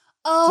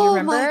 Oh, do you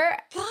remember? My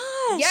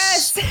gosh.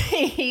 Yes,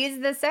 he's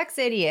the sex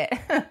idiot.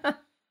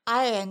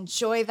 I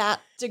enjoy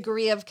that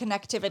degree of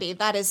connectivity.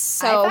 That is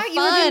so fun.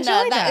 You would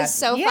enjoy that is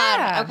so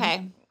fun.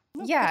 Okay.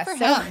 Yeah.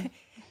 So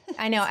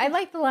I know. I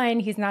like the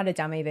line, he's not a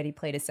dummy, but he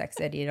played a sex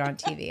idiot on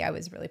TV. I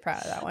was really proud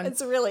of that one.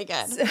 It's really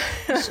good.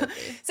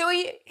 So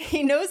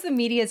he knows the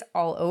media is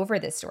all over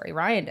this story.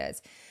 Ryan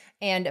does.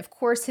 And of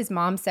course, his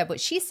mom said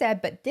what she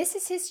said, but this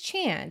is his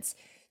chance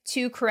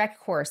to correct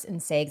course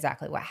and say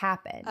exactly what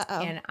happened.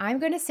 Uh-oh. And I'm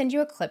going to send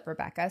you a clip,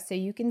 Rebecca, so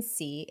you can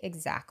see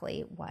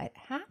exactly what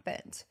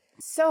happened.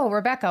 So,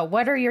 Rebecca,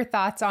 what are your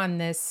thoughts on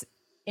this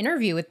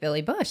interview with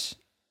Billy Bush?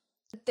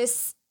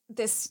 This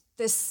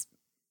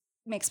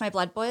makes my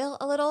blood boil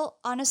a little,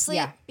 honestly,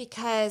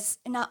 because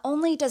not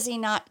only does he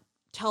not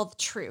tell the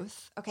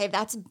truth, okay,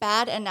 that's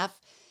bad enough.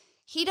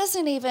 He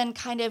doesn't even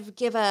kind of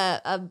give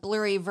a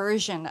blurry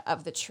version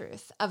of the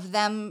truth of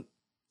them.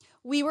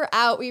 We were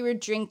out, we were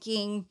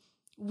drinking,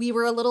 we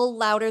were a little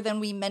louder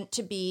than we meant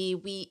to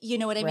be. You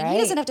know what I mean? Right. He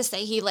doesn't have to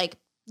say he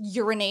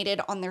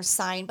urinated on their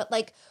sign, but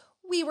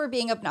we were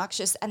being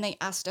obnoxious and they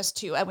asked us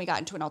to, and we got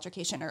into an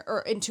altercation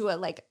or into a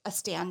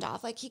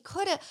standoff. He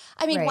could have,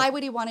 right. Why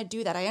would he want to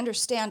do that? I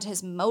understand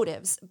his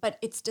motives, but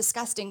it's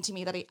disgusting to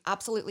me that he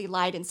absolutely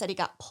lied and said he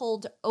got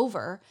pulled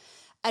over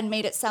and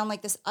made it sound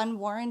like this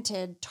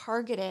unwarranted,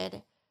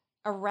 targeted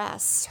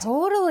arrest.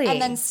 Totally.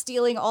 And then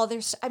stealing all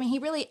their,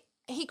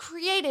 he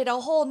created a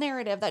whole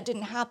narrative that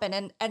didn't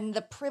happen. And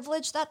the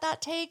privilege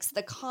that takes,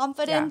 the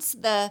confidence,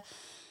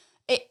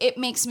 It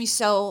makes me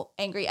so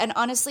angry. And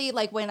honestly,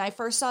 when I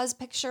first saw his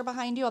picture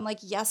behind you, I'm like,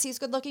 yes, he's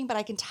good looking, but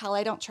I can tell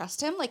I don't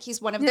trust him.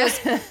 He's one of those,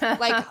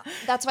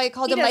 that's why I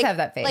called him have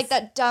that face.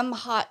 That dumb,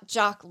 hot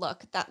jock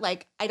look that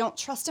I don't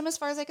trust him as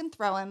far as I can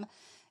throw him.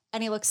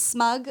 And he looks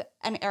smug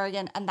and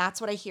arrogant. And that's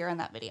what I hear in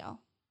that video.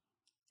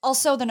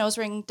 Also, the nose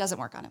ring doesn't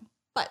work on him,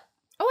 but.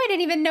 Oh, I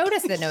didn't even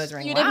notice the nose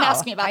ring. You didn't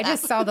ask me about that. I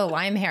just saw the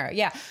lime hair.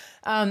 Yeah.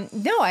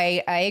 No,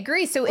 I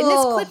agree. So in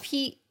this clip,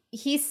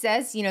 he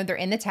says, they're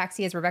in the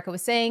taxi, as Rebecca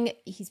was saying.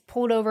 He's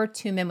pulled over.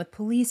 2 men with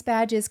police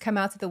badges come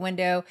out to the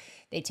window.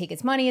 They take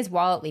his money, his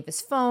wallet, leave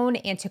his phone,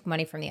 and took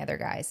money from the other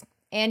guys.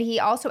 And he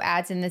also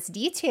adds in this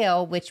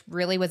detail, which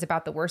really was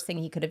about the worst thing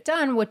he could have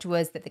done, which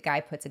was that the guy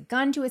puts a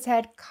gun to his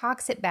head,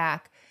 cocks it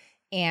back,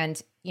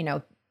 and,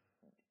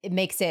 it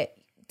makes it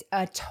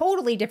a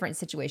totally different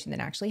situation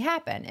than actually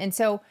happened. And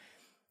so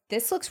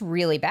this looks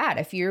really bad.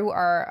 If you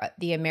are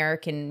the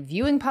American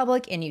viewing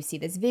public and you see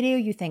this video,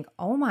 you think,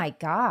 oh my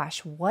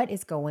gosh, what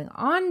is going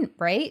on,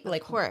 right?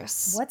 Of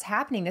course. What's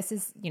happening? This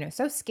is,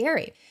 so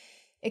scary.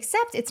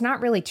 Except it's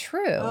not really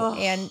true.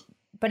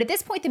 But at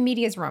this point, the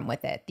media's run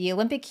with it. The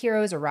Olympic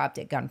heroes are robbed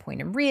at gunpoint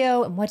in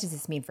Rio. And what does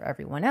this mean for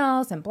everyone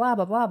else? And blah,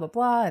 blah, blah, blah,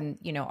 blah. And,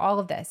 all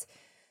of this.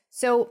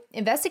 So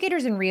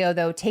investigators in Rio,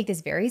 though, take this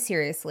very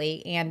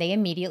seriously. And they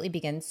immediately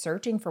begin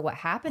searching for what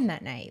happened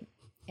that night.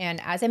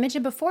 And as I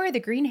mentioned before, the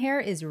green hair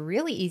is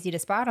really easy to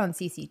spot on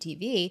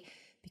CCTV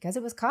because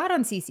it was caught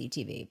on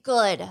CCTV.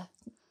 Good.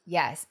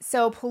 Yes.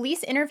 So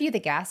police interview the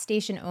gas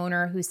station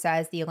owner who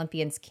says the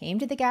Olympians came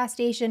to the gas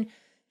station,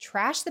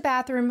 trashed the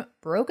bathroom,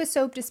 broke a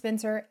soap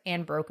dispenser,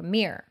 and broke a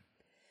mirror.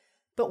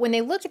 But when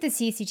they looked at the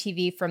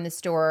CCTV from the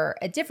store,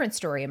 a different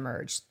story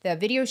emerged. The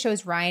video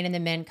shows Ryan and the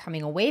men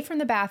coming away from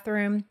the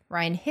bathroom.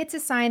 Ryan hits a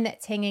sign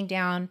that's hanging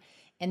down.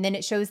 And then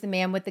it shows the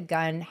man with the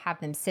gun have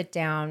them sit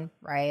down,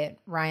 right?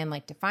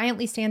 Ryan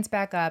defiantly stands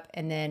back up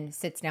and then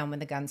sits down when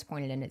the gun's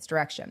pointed in its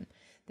direction.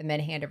 The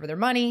men hand over their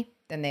money,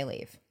 then they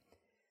leave.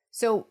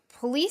 So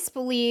police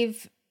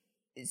believe,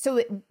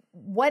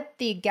 what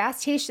the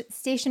gas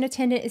station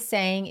attendant is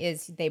saying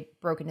is they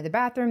broke into the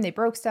bathroom, they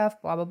broke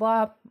stuff, blah, blah,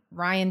 blah.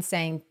 Ryan's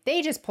saying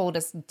they just pulled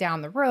us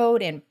down the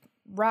road and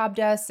robbed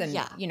us and,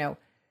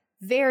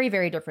 very,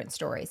 very different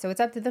story. So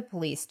it's up to the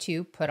police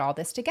to put all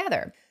this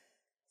together.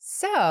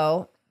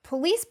 So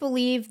police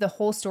believe the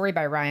whole story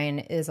by Ryan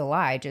is a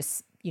lie,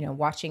 just,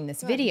 watching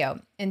this video.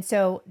 And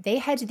so they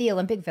head to the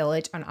Olympic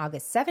Village on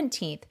August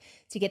 17th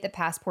to get the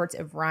passports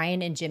of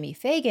Ryan and Jimmy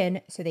Fagan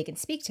so they can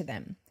speak to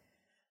them.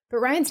 But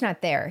Ryan's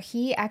not there.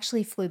 He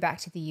actually flew back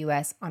to the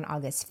U.S. on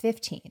August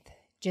 15th,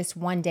 just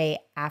one day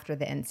after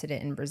the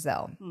incident in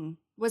Brazil.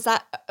 Was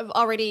that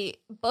already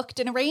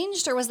booked and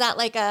arranged, or was that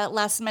like a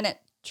last minute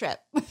trip?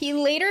 He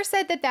later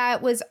said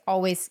that was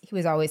always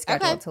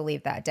scheduled to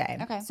leave that day.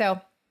 Okay. So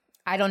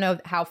I don't know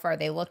how far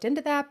they looked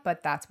into that,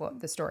 but that's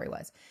what the story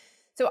was.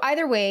 So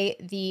either way,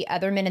 the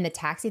other men in the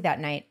taxi that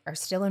night are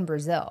still in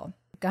Brazil.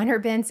 Gunnar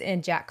Bentz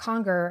and Jack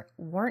Conger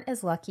weren't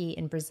as lucky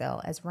in Brazil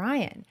as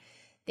Ryan.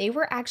 They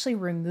were actually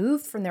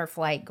removed from their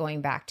flight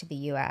going back to the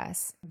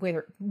U.S.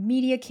 with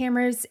media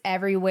cameras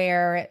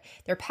everywhere.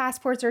 Their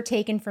passports are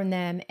taken from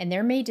them, and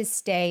they're made to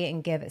stay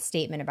and give a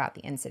statement about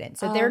the incident.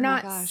 So they're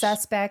not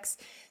suspects.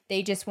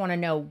 They just want to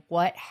know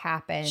what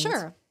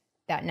happened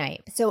that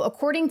night. So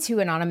according to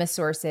anonymous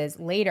sources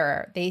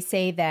later, they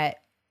say that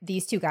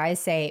these two guys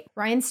say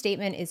Ryan's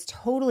statement is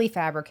totally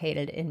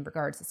fabricated in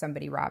regards to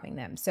somebody robbing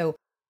them. So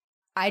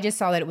I just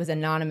saw that it was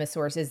anonymous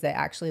sources that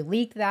actually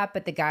leaked that,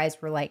 but the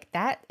guys were like,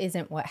 that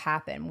isn't what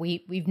happened.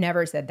 We've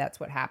never said that's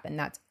what happened.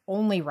 That's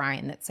only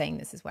Ryan that's saying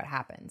this is what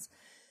happens.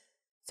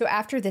 So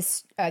after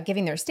this,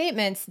 giving their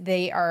statements,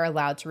 they are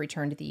allowed to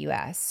return to the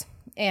U.S.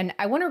 And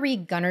I want to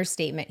read Gunnar's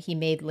statement he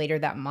made later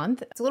that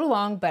month. It's a little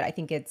long, but I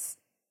think it's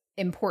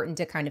important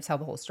to kind of tell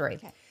the whole story.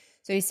 Okay.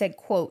 So he said,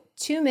 quote,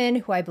 2 men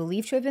who I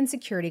believe to have been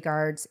security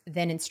guards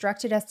then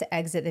instructed us to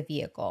exit the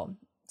vehicle.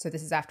 So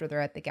this is after they're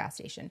at the gas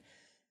station.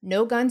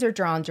 No guns are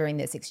drawn during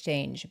this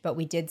exchange, but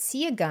we did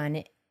see a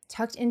gun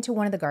tucked into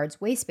one of the guards'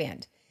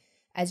 waistband.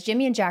 As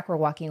Jimmy and Jack were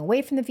walking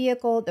away from the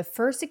vehicle, the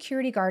first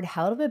security guard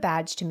held up a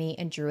badge to me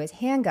and drew his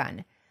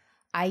handgun.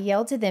 I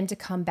yelled to them to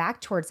come back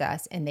towards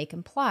us, and they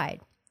complied.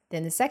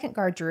 Then the second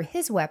guard drew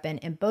his weapon,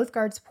 and both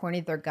guards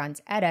pointed their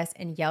guns at us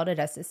and yelled at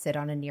us to sit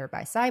on a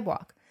nearby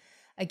sidewalk.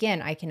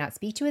 Again, I cannot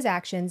speak to his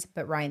actions,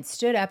 but Ryan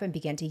stood up and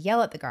began to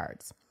yell at the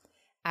guards.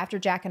 After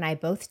Jack and I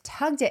both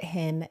tugged at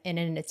him in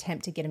an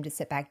attempt to get him to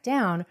sit back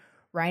down,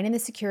 Ryan and the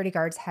security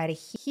guards had a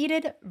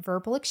heated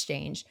verbal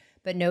exchange,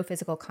 but no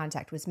physical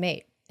contact was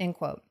made, end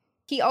quote.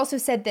 He also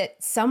said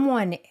that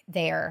someone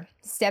there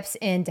steps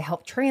in to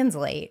help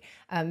translate,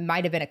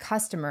 might have been a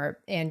customer,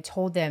 and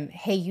told them,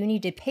 hey, you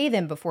need to pay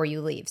them before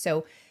you leave.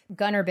 So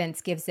Gunnar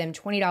Bentz gives them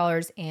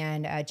 $20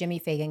 and Jimmy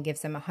Fagan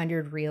gives them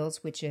 100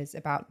 reals, which is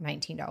about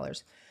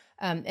 $19.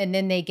 And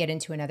then they get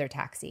into another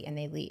taxi and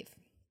they leave.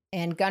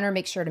 And Gunnar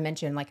makes sure to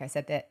mention, like I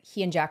said, that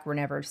he and Jack were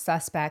never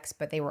suspects,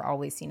 but they were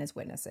always seen as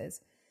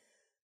witnesses.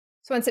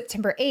 So on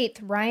September 8th,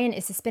 Ryan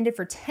is suspended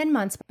for 10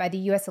 months by the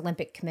U.S.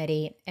 Olympic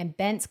Committee, and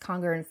Bentz,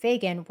 Conger, and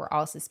Fagan were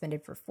all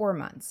suspended for 4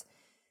 months.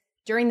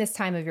 During this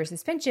time of your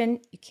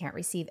suspension, you can't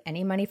receive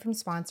any money from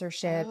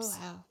sponsorships. Oh,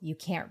 wow. You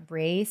can't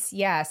race.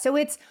 Yeah, so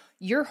it's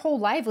your whole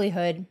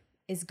livelihood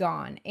is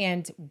gone.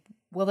 And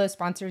will those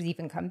sponsors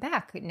even come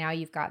back? Now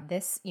you've got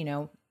this,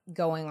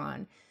 going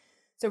on.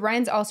 So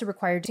Ryan's also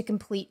required to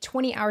complete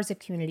 20 hours of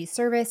community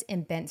service,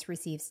 and Bentz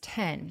receives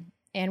 10.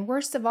 And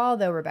worst of all,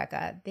 though,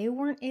 Rebecca, they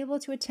weren't able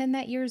to attend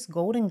that year's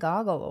Golden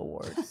Goggle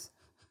Awards.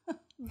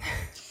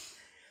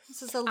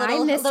 This is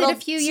I missed it a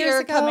few years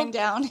ago. Coming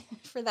down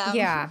for them.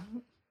 Yeah.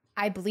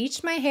 I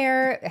bleached my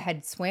hair,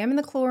 had swam in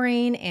the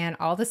chlorine, and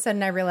all of a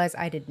sudden I realized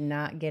I did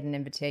not get an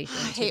invitation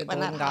to the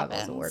Golden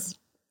Goggles Award.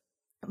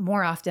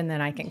 More often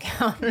than I can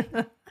count.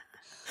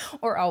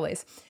 Or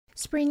always.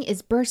 Spring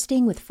is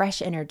bursting with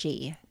fresh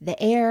energy.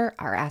 The air,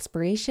 our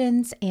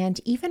aspirations, and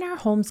even our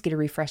homes get a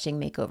refreshing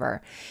makeover.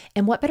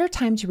 And what better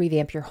time to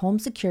revamp your home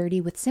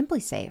security with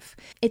SimpliSafe?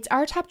 It's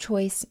our top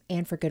choice,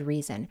 and for good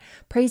reason.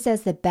 Praised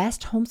as the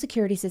best home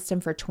security system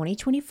for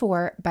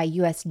 2024 by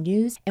U.S.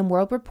 News and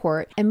World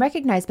Report, and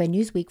recognized by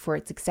Newsweek for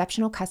its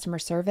exceptional customer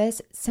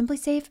service,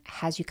 SimpliSafe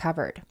has you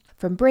covered.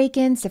 From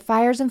break-ins to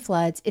fires and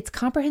floods, its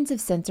comprehensive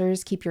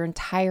sensors keep your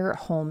entire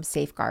home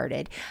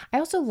safeguarded. I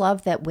also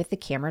love that with the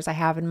cameras I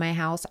have in my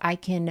house, I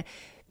can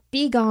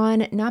be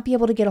gone, not be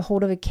able to get a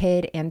hold of a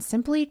kid, and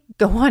simply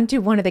go onto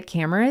one of the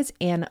cameras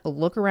and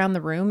look around the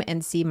room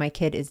and see my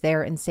kid is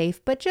there and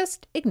safe, but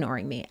just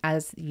ignoring me,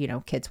 as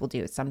kids will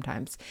do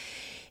sometimes.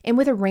 And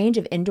with a range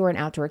of indoor and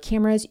outdoor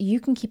cameras, you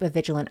can keep a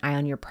vigilant eye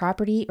on your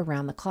property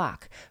around the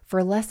clock.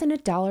 For less than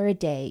 $1 a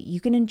day,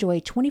 you can enjoy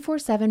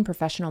 24/7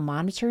 professional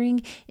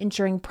monitoring,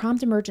 ensuring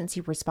prompt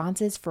emergency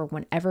responses for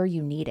whenever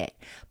you need it.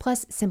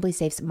 Plus,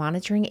 SimpliSafe's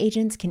monitoring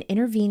agents can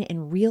intervene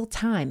in real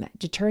time,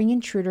 deterring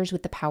intruders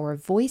with the power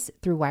of voice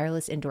through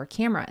wireless indoor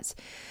cameras.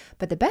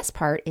 But the best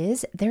part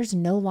is there's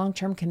no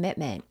long-term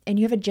commitment, and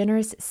you have a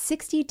generous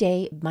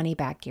 60-day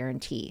money-back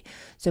guarantee.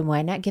 So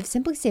why not give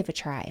SimpliSafe a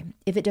try?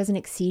 If it doesn't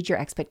exceed your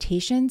expectations,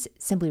 expectations,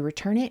 simply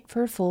return it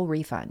for a full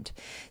refund.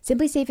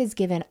 SimpliSafe has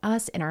given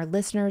us and our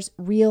listeners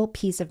real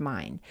peace of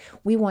mind.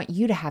 We want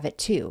you to have it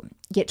too.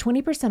 Get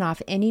 20%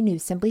 off any new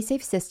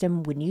SimpliSafe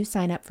system when you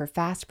sign up for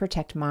Fast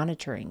Protect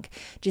monitoring.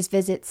 Just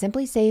visit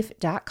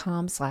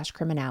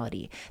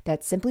simplysafe.com/criminality.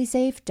 That's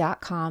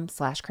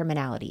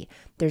simplysafe.com/criminality.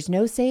 There's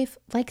no safe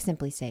like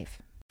SimpliSafe.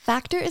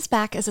 Factor is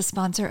back as a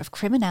sponsor of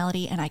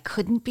Criminality, and I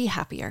couldn't be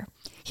happier.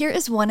 Here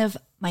is one of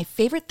my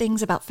favorite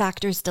things about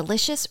Factor's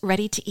delicious,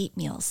 ready-to-eat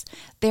meals.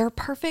 They're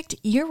perfect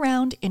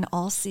year-round in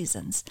all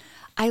seasons.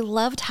 I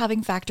loved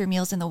having Factor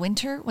meals in the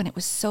winter when it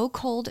was so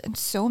cold and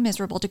so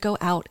miserable to go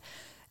out,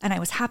 and I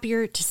was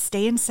happier to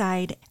stay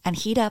inside and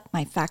heat up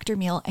my Factor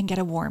meal and get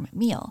a warm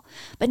meal.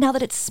 But now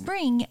that it's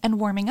spring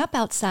and warming up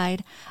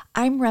outside,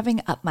 I'm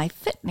revving up my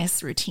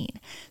fitness routine.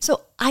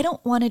 So I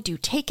don't want to do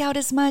takeout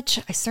as much.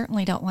 I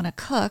certainly don't want to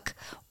cook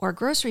or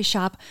grocery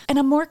shop, and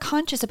I'm more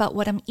conscious about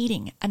what I'm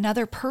eating.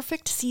 Another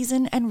perfect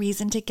season and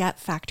reason to get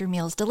Factor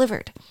meals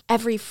delivered.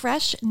 Every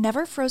fresh,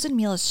 never frozen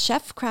meal is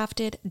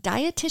chef-crafted,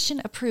 dietitian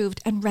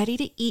approved, and ready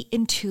to eat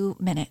in 2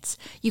 minutes.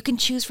 You can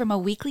choose from a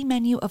weekly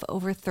menu of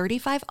over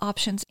 35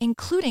 options,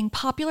 including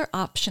popular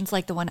options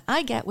like the one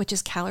I get, which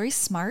is Calorie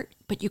Smart,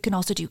 but you can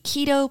also do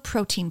keto,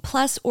 protein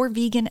plus, or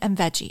vegan and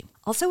veggie.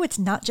 Also, it's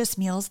not just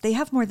meals. They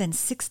have more than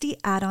 60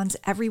 add-ons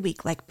every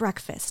week, like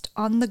breakfast,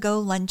 on-the-go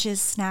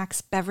lunches,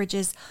 snacks,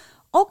 beverages,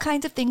 all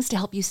kinds of things to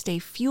help you stay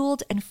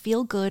fueled and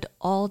feel good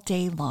all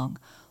day long.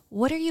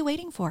 What are you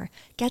waiting for?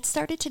 Get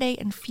started today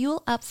and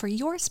fuel up for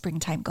your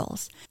springtime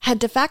goals.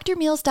 Head to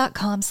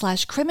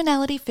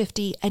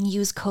factormeals.com/criminality50 and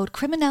use code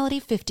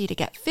criminality50 to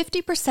get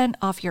 50%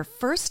 off your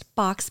first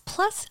box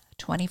plus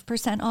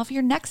 20% off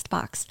your next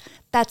box.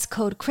 That's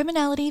code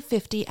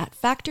criminality50 at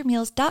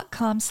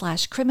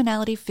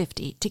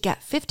factormeals.com/criminality50 to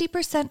get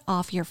 50%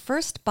 off your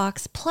first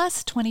box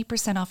plus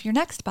 20% off your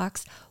next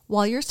box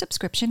while your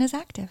subscription is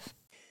active.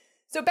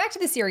 So back to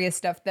the serious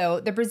stuff, though.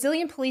 The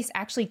Brazilian police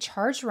actually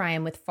charged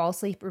Ryan with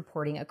falsely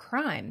reporting a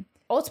crime.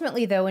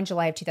 Ultimately, though, in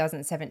July of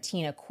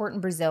 2017, a court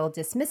in Brazil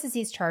dismisses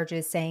these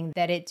charges, saying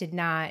that it did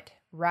not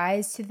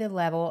rise to the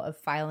level of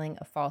filing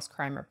a false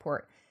crime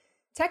report.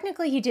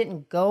 Technically, he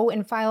didn't go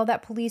and file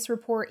that police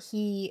report.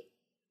 He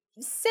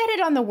said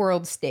it on the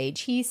world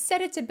stage. He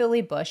said it to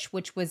Billy Bush,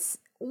 which was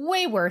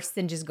way worse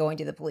than just going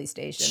to the police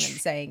station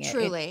and saying it.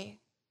 Truly.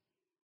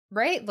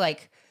 Right?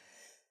 Like,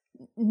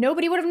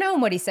 nobody would have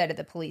known what he said at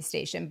the police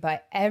station,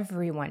 but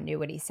everyone knew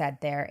what he said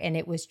there. And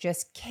it was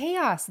just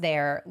chaos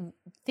there,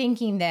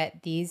 thinking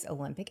that these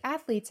Olympic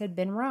athletes had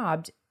been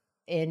robbed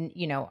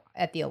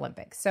at the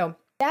Olympics. So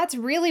that's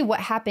really what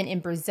happened in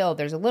Brazil.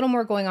 There's a little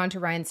more going on to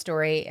Ryan's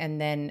story, and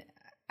then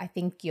I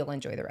think you'll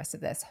enjoy the rest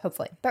of this,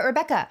 hopefully. But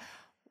Rebecca,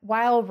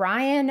 while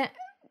Ryan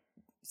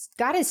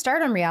got his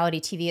start on reality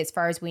TV, as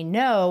far as we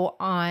know,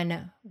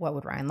 on What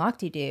Would Ryan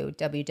Lochte Do,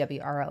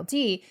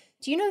 WWRLD,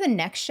 do you know the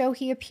next show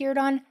he appeared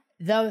on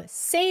the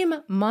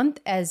same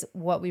month as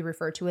what we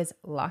refer to as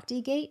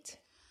Lochte-gate?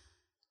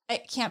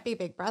 It can't be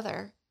Big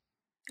Brother.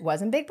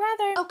 Wasn't Big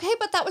Brother. Okay,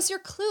 but that was your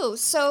clue.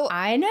 So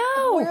I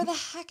know. Where the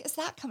heck is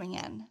that coming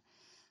in?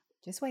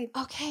 Just wait.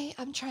 Okay,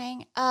 I'm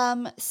trying.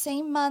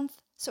 Same month.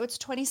 So it's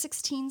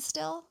 2016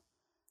 still?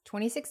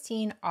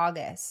 2016,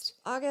 August.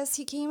 August,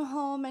 he came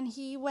home and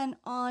he went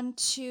on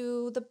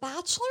to The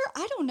Bachelor?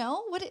 I don't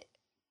know.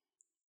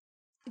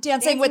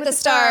 Dancing with the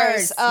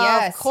Stars.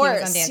 Yes, of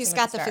course. He's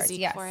got the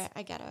physique for it.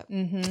 I get it.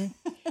 Mm-hmm.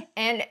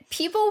 And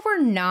people were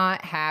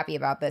not happy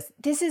about this.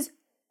 This is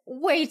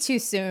way too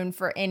soon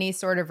for any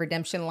sort of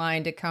redemption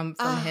line to come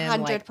from him.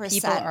 100%. Like,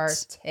 people are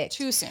ticked.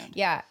 Too soon.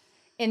 Yeah.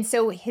 And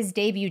so his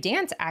debut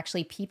dance,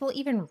 actually, people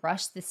even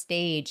rushed the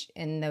stage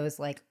in those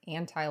like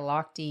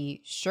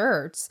anti-Lochte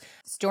shirts,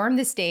 stormed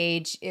the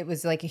stage. It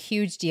was like a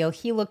huge deal.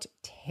 He looked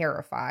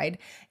terrified.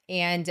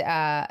 And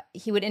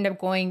he would end up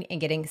going and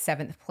getting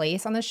 7th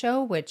place on the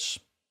show, which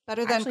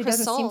better than actually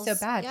doesn't seem so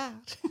bad. Yeah.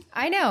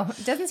 I know.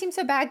 It doesn't seem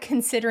so bad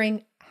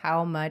considering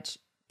how much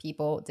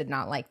people did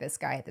not like this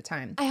guy at the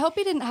time. I hope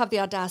he didn't have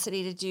the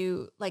audacity to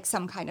do like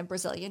some kind of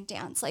Brazilian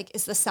dance. Like,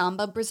 is the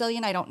samba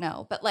Brazilian? I don't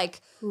know. But like,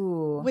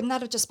 wouldn't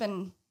that have just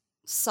been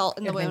salt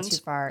in the wound? Too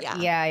far.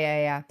 Yeah.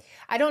 Yeah.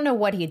 I don't know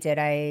what he did.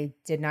 I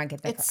did not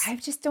get that. I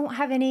just don't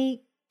have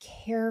any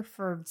care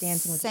for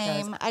Dancing with the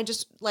Stars. Same. I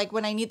just like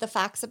when I need the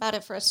facts about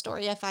it for a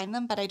story, I find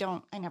them, but I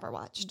never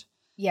watched.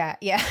 Yeah.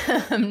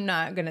 I'm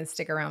not going to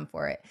stick around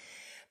for it.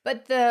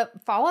 But the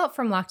fallout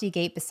from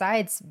Lochte-gate,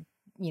 besides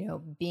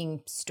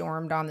being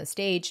stormed on the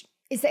stage,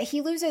 is that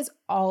he loses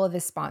all of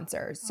his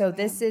sponsors. So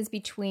this is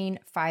between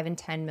 $5 and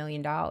 $10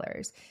 million.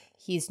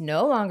 He's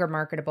no longer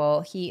marketable.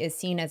 He is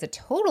seen as a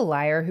total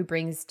liar who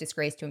brings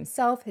disgrace to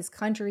himself, his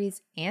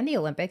countries, and the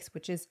Olympics,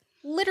 which is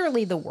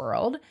literally the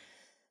world.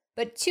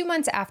 But 2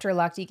 months after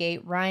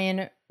Lochte-gate,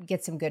 Ryan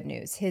gets some good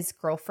news. His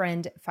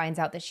girlfriend finds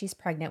out that she's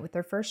pregnant with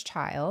their first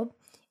child,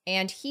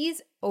 and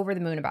he's over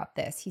the moon about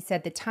this. He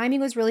said the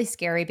timing was really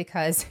scary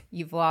because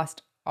you've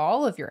lost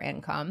all of your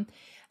income,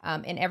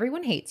 and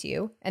everyone hates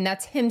you. And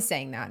that's him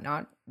saying that,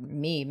 not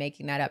me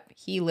making that up.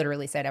 He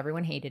literally said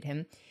everyone hated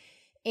him.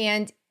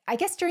 And I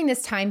guess during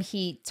this time,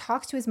 he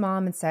talks to his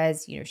mom and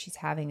says, she's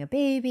having a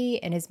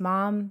baby. And his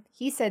mom,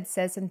 he says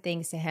some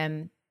things to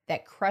him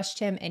that crushed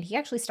him. And he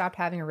actually stopped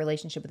having a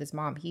relationship with his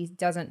mom. He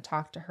doesn't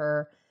talk to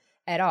her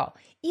at all.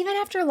 Even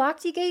after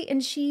Lochte-gate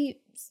and she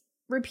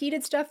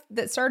repeated stuff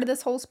that started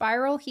this whole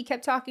spiral, he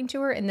kept talking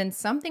to her. And then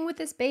something with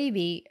this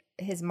baby,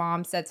 his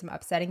mom said some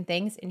upsetting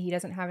things and he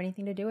doesn't have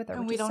anything to do with her.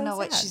 And we don't know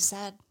what she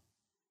said.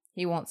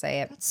 He won't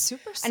say it. That's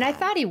super sad. And I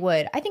thought he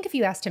would. I think if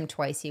you asked him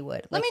twice, he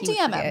would. Let me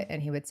DM him. And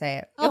he would say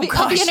it. I'll be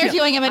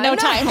interviewing him in no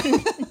time.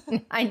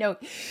 I know.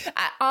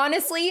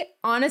 Honestly,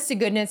 honest to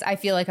goodness, I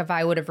feel like if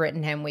I would have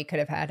written him, we could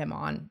have had him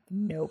on.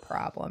 No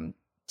problem.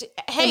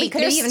 Hey,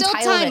 there's still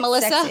time,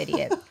 Melissa. Sex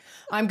idiot.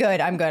 I'm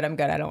good. I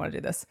don't want to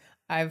do this.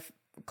 I've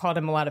called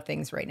him a lot of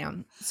things right now.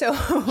 So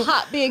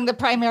hot being the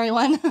primary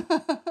one.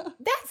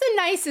 That's the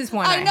nicest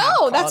one. I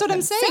know. That's what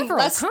I'm saying.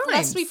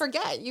 Lest we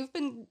forget. You've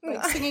been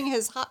singing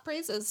his hot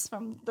praises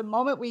from the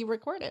moment we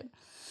recorded.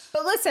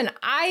 But listen,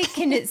 I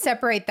can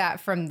separate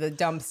that from the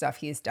dumb stuff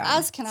he's done.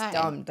 As can I.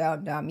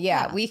 Dumb.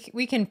 Yeah. We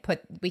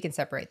can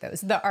separate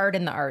those. The art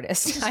and the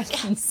artist. I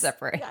can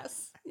separate.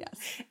 Yes.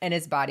 And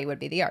his body would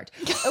be the art.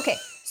 Okay.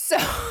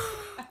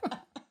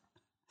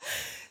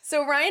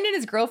 So Ryan and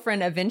his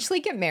girlfriend eventually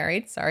get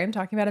married. Sorry, I'm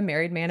talking about a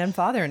married man and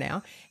father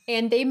now.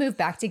 And they moved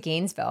back to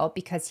Gainesville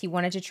because he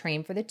wanted to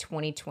train for the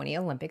 2020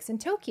 Olympics in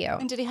Tokyo.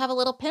 And did he have a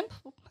little pimp?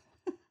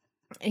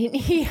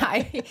 He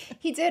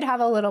did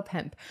have a little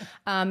pimp.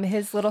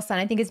 His little son,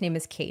 I think his name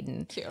is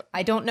Caden. Cute.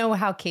 I don't know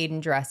how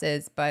Caden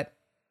dresses, but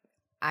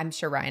I'm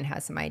sure Ryan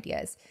has some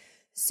ideas.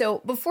 So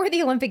before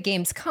the Olympic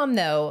Games come,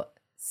 though,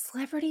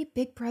 Celebrity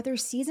Big Brother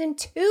Season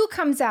 2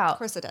 comes out. Of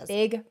course it does.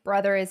 Big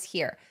Brother is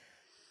here.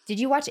 Did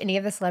you watch any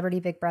of the Celebrity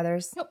Big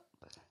Brothers? Nope.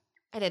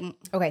 I didn't.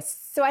 Okay,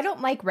 so I don't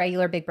like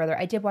regular Big Brother.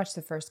 I did watch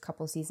the first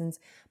couple seasons,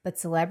 but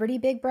Celebrity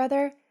Big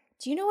Brother,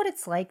 do you know what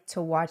it's like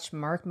to watch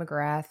Mark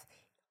McGrath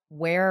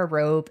wear a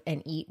robe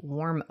and eat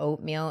warm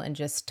oatmeal and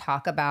just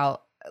talk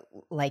about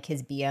like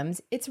his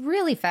BMs? It's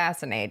really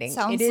fascinating.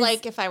 Sounds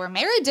like if I were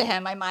married to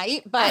him, I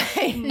might, but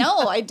no,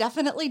 I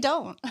definitely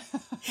don't.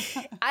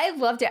 I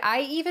loved it.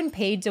 I even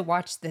paid to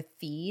watch the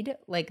feed,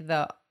 like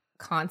the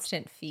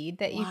constant feed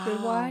that you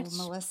could watch.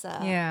 Melissa.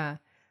 Yeah.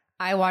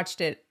 I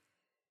watched it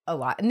a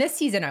lot. And this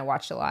season I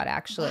watched a lot,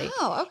 actually.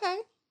 Wow, okay.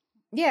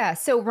 Yeah.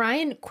 So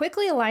Ryan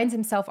quickly aligns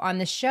himself on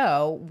the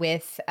show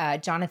with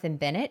Jonathan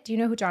Bennett. Do you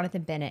know who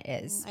Jonathan Bennett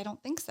is? I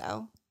don't think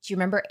so. Do you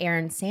remember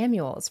Aaron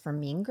Samuels from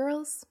Mean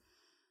Girls?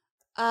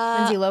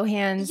 Lindsay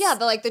Lohan's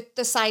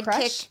the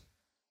sidekick.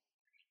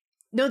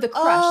 No, the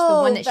crush, the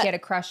one that she had a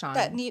crush on.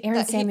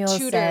 Aaron Samuels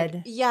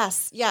said.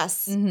 Yes.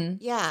 Mm-hmm.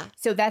 Yeah.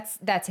 So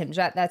that's him.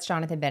 That's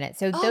Jonathan Bennett.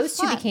 So those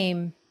two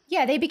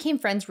became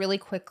friends really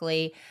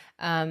quickly.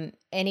 And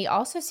he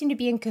also seemed to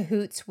be in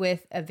cahoots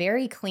with a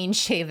very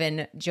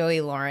clean-shaven Joey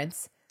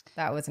Lawrence.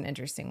 That was an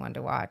interesting one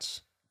to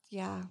watch.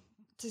 Yeah.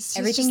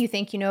 Everything you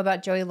think you know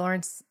about Joey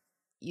Lawrence,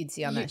 you'd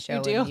see on that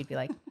show. And you'd be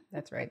like,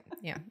 that's right.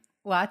 Yeah.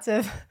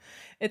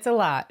 It's a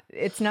lot.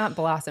 It's not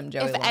Blossom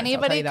Joey Lawrence. If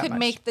anybody could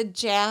make the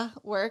ja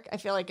work, I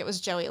feel like it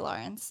was Joey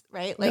Lawrence,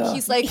 right? Like Ugh.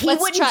 he's like, he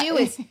wouldn't do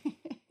it.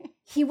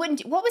 He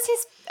wouldn't. What was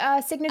his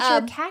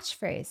signature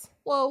catchphrase?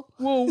 Whoa.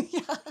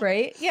 Yeah.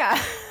 Right?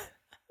 Yeah.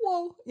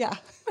 Whoa. Yeah.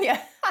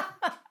 Yeah.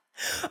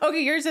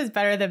 Okay, yours is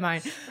better than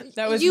mine.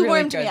 That was you really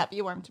warmed good. me up.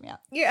 You warmed me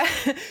up. Yeah.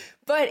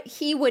 But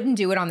he wouldn't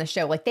do it on the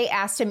show. Like they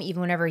asked him even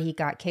whenever he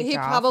got kicked off. He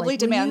probably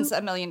demands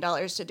 $1 million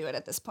to do it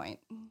at this point.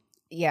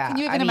 Yeah. Can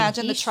you even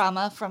imagine the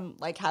trauma from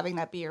like having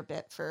that be your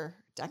bit for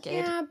a decade?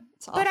 Yeah.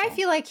 But I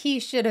feel like he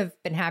should have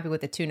been happy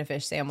with the tuna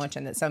fish sandwich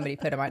and that somebody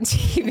put him on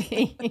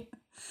TV.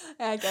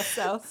 I guess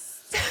so.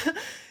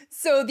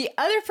 So the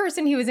other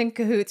person he was in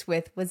cahoots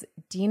with was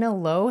Dina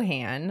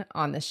Lohan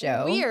on the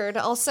show. Weird.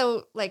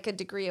 Also like a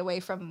degree away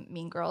from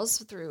Mean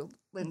Girls through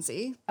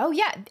Lindsay. Oh,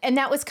 yeah. And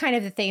that was kind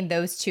of the thing.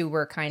 Those two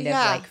were kind of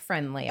like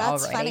friendly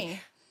already. That's funny.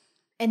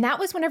 And that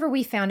was whenever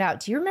we found out.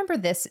 Do you remember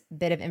this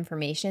bit of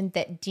information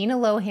that Dina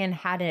Lohan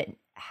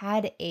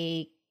had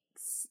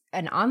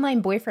an online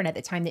boyfriend at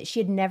the time that she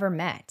had never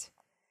met?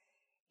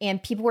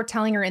 And people were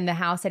telling her in the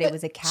house that it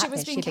was a catfish. She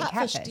was being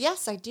catfished.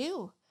 Yes, I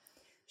do.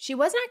 She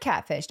was not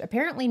catfished.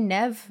 Apparently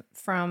Nev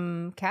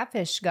from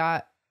Catfish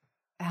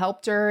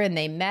helped her and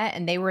they met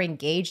and they were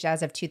engaged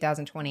as of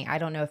 2020. I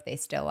don't know if they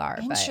still are.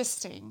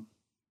 Interesting.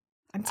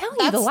 But I'm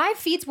telling you, the live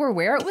feeds were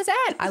where it was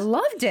at. I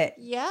loved it.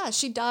 Yeah,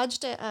 she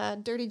dodged a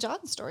Dirty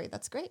John story.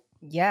 That's great.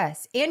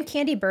 Yes. And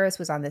Candy Burris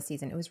was on this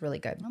season. It was really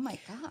good. Oh my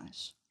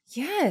gosh.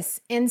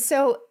 Yes. And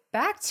so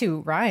back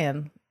to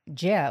Ryan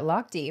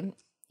Lochte.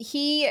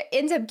 He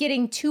ends up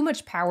getting too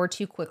much power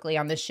too quickly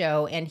on the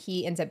show, and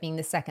he ends up being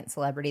the second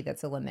celebrity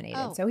that's eliminated.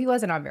 Oh. So he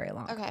wasn't on very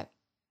long. Okay.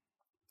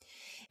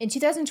 In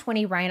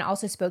 2020, Ryan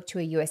also spoke to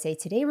a USA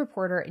Today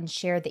reporter and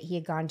shared that he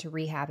had gone to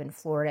rehab in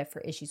Florida for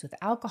issues with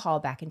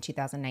alcohol back in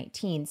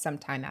 2019,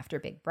 sometime after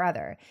Big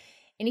Brother.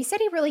 And he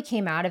said he really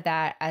came out of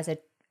that as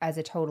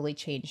a totally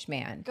changed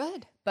man.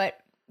 Good. But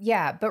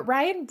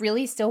Ryan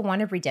really still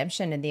wanted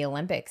redemption in the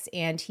Olympics,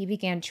 and he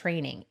began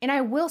training. And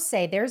I will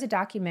say there's a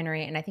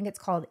documentary, and I think it's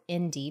called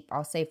In Deep,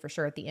 I'll say for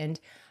sure at the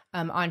end,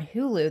 on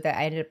Hulu that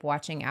I ended up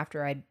watching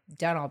after I'd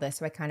done all this.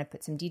 So I kind of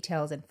put some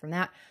details in from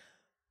that.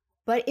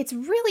 But it's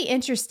really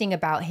interesting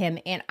about him.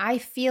 And I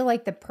feel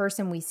like the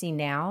person we see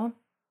now,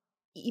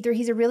 either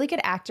he's a really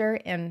good actor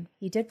and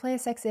he did play a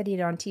sex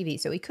idiot on TV,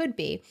 so he could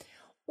be,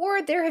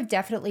 or there have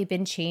definitely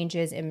been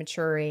changes in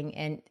maturing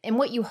and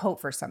what you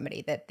hope for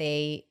somebody, that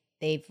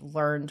they've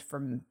learned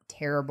from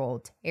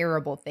terrible,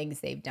 terrible things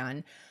they've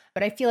done.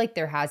 But I feel like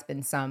there has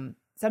been some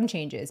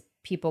changes.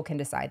 People can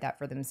decide that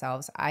for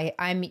themselves. I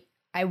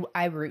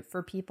root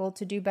for people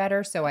to do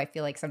better, so I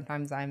feel like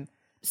sometimes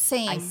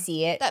Same. I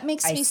see it. That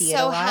makes me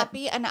so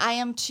happy, and I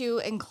am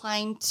too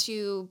inclined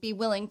to be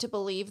willing to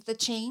believe the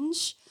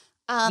change.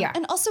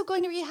 And also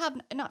going to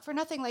rehab, not for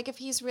nothing. Like if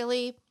he's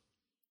really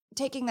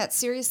taking that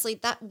seriously,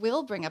 that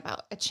will bring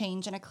about a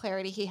change and a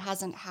clarity he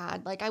hasn't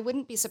had. Like I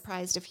wouldn't be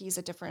surprised if he's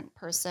a different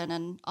person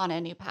and on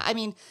a new path. I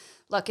mean,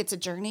 look, it's a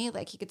journey.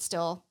 Like he could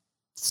still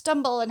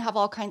stumble and have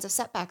all kinds of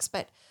setbacks,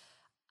 but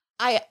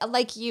I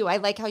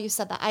like how you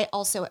said that. I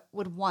also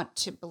would want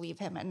to believe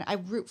him and I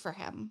root for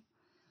him.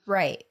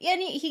 Right.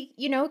 And he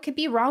it could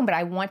be wrong, but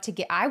I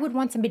would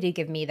want somebody to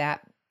give me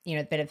that,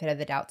 benefit of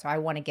the doubt. So I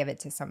want to give it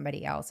to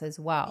somebody else as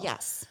well.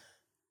 Yes.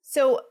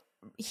 So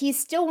he's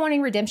still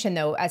wanting redemption,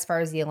 though, as far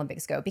as the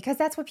Olympics go, because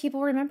that's what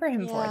people remember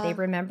him for. They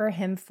remember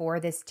him for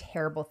this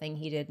terrible thing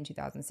he did in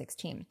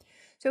 2016.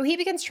 So he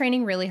begins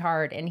training really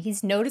hard, and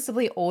he's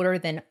noticeably older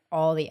than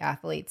all the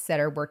athletes that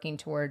are working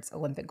towards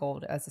Olympic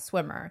gold as a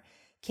swimmer.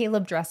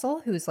 Caleb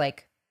Dressel, who's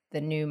like the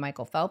new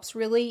Michael Phelps,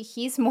 really,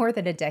 he's more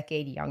than a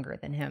decade younger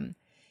than him.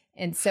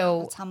 And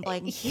so that's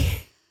humbling.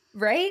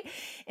 Right?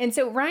 And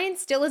so Ryan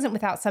still isn't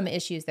without some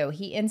issues, though.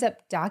 He ends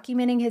up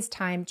documenting his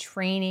time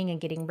training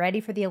and getting ready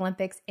for the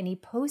Olympics, and he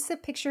posts a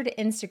picture to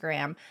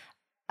Instagram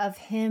of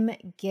him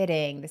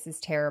getting, this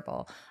is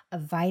terrible, a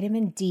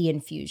vitamin D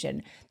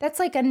infusion. That's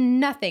like a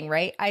nothing,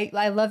 right?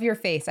 I love your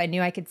face. I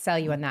knew I could sell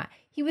you on that.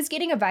 He was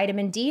getting a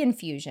vitamin D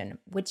infusion,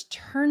 which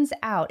turns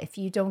out if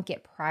you don't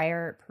get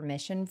prior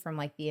permission from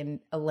like the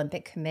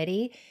Olympic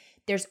Committee,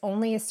 there's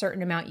only a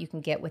certain amount you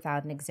can get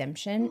without an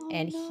exemption,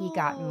 he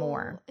got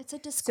more. It's a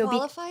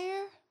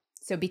disqualifier?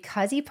 So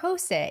because he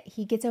posts it,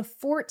 he gets a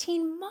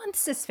 14-month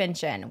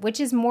suspension, which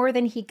is more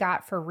than he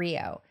got for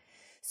Rio.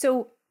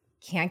 So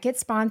can't get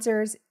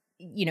sponsors,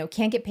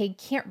 can't get paid,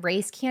 can't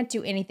race, can't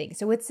do anything.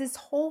 So it's this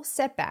whole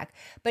setback.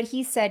 But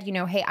he said,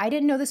 hey, I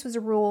didn't know this was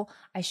a rule.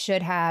 I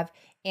should have,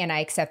 and I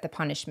accept the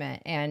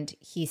punishment. And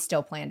he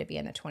still planned to be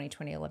in the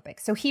 2020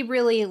 Olympics. So he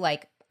really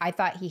I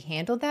thought he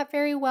handled that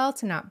very well,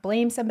 to not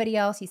blame somebody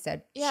else. He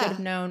said, should have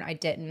known, I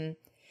didn't,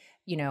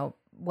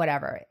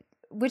 whatever.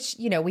 Which,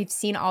 we've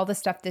seen all the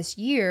stuff this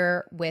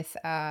year with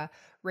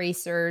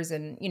racers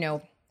and,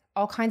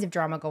 all kinds of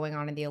drama going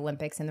on in the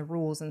Olympics and the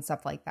rules and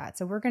stuff like that.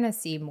 So we're going to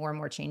see more and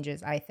more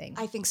changes, I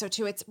think. I think so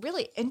too. It's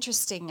really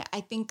interesting.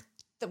 I think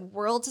the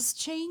world has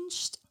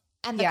changed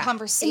and the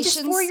conversations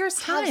in just 4 years'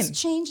 time has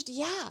changed.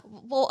 Yeah.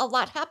 Well, a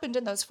lot happened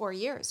in those 4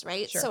 years,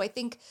 right? Sure. So I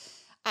think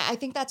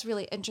that's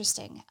really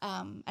interesting,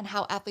 and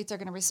how athletes are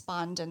going to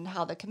respond and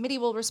how the committee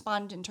will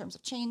respond in terms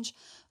of change.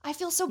 I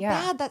feel so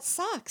bad. That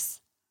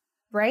sucks.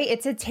 Right?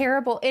 It's a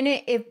terrible, and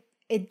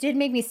it did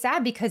make me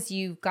sad because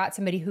you got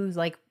somebody who's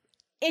like,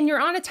 and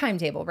you're on a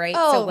timetable, right?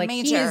 Oh, so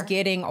major. He is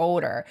getting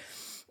older.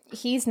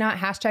 He's not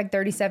hashtag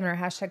 37 or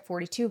hashtag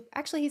 42.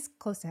 Actually, he's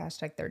close to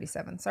hashtag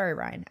 37. Sorry,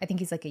 Ryan. I think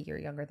he's like a year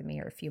younger than me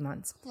or a few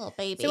months. Little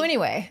baby. So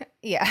anyway,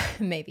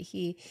 maybe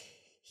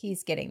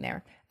he's getting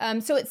there.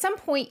 So at some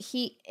point,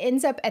 he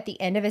ends up at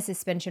the end of his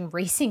suspension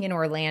racing in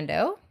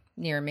Orlando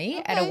near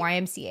me at a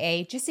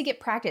YMCA just to get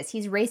practice.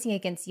 He's racing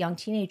against young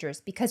teenagers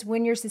because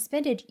when you're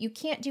suspended, you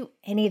can't do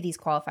any of these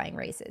qualifying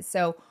races.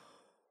 So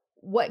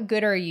what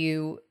good are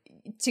you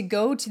to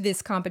go to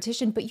this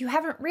competition, but you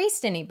haven't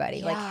raced anybody?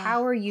 Yeah. Like,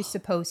 how are you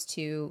supposed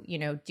to,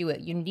 do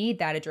it? You need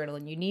that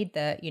adrenaline. You need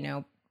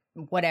the,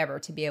 whatever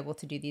to be able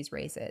to do these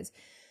races.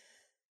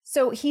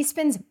 So he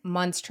spends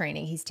months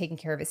training. He's taking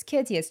care of his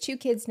kids. He has 2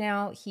 kids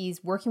now.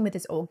 He's working with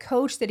his old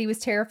coach that he was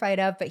terrified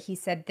of, but he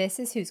said, this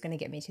is who's going to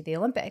get me to the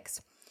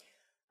Olympics.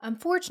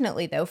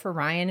 Unfortunately, though, for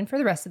Ryan and for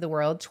the rest of the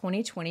world,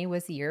 2020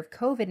 was the year of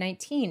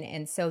COVID-19.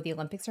 And so the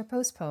Olympics are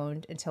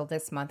postponed until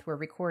this month we're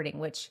recording,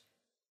 which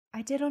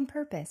I did on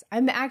purpose.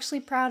 I'm actually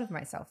proud of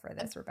myself for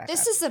this, Rebecca.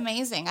 This is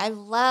amazing. I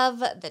love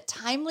the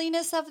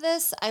timeliness of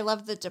this. I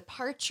love the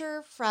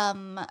departure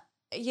from,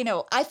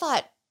 I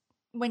thought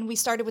when we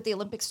started with the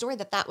Olympic story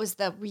that was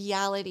the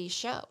reality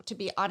show, to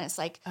be honest.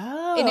 Like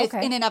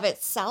in and of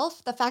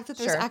itself, the fact that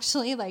there's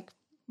actually like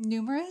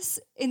numerous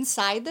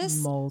inside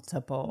this.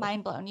 Multiple.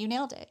 Mind blown. You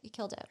nailed it. You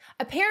killed it.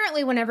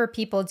 Apparently, whenever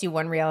people do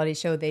one reality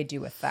show, they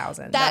do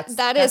 1,000.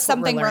 That is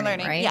something we're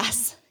learning. Right?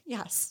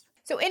 Yes.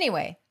 So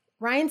anyway,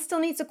 Ryan still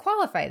needs to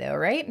qualify though,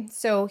 right?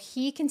 So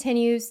he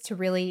continues to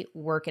really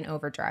work in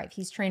overdrive.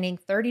 He's training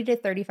 30 to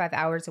 35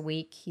 hours a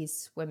week. He's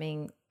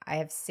swimming, I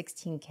have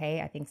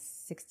 16K, I think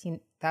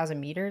 16,000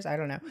 meters. I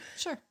don't know.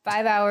 Sure.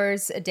 5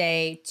 hours a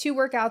day, 2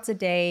 workouts a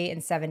day,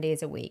 and 7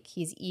 days a week.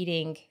 He's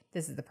eating,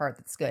 this is the part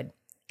that's good,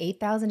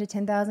 8,000 to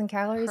 10,000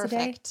 calories a day.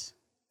 Perfect.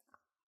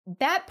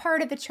 That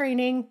part of the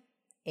training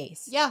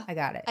ace. Yeah. I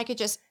got it. I could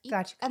just eat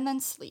and then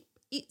sleep.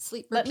 Eat,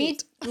 sleep,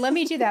 repeat. Let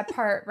me do that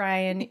part,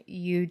 Ryan.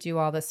 You do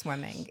all the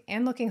swimming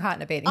and looking hot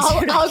in a bathing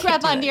suit. I'll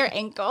grab onto your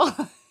ankle.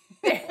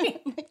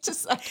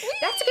 Just like,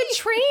 that's good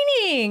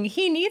training.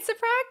 He needs to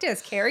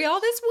practice. Carry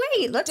all this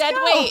weight. Let's Dead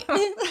go. weight.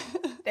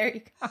 There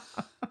you go.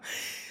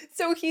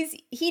 So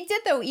he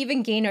did, though,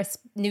 even gain a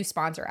new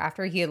sponsor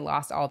after he had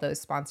lost all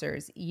those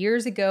sponsors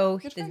years ago.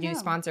 The new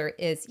sponsor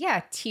is,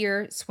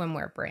 Tier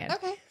Swimwear brand.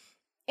 Okay.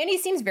 And he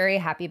seems very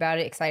happy about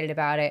it, excited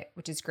about it,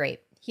 which is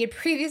great. He had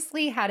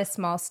previously had a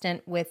small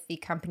stint with the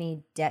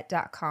company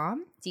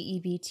Debt.com,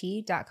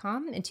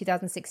 DEBT.com, in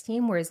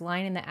 2016, where his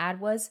line in the ad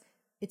was,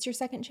 "It's your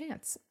second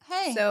chance."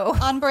 Hey, so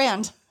on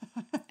brand.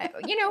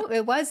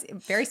 It was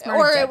very smart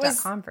or of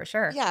Debt.com for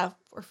sure. Yeah,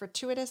 or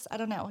fortuitous. I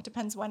don't know. It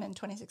depends when in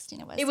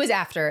 2016 it was. It was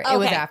after. Okay, it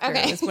was after.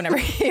 Okay. It was whenever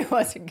he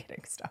wasn't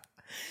getting stuff.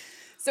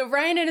 So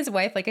Ryan and his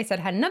wife, like I said,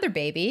 had another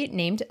baby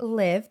named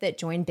Liv that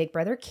joined Big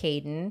Brother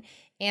Caden.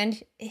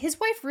 And his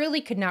wife really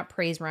could not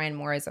praise Ryan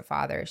more as a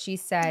father. She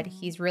said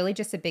he's really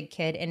just a big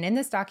kid. And in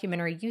this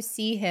documentary, you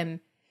see him,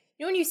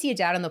 when you see a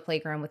dad on the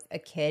playground with a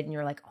kid and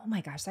you're like, oh my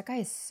gosh, that guy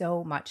is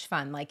so much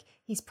fun. Like,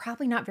 he's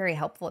probably not very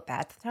helpful at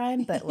bath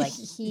time, but like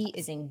he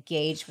is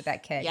engaged with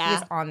that kid. Yeah. He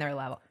is on their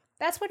level.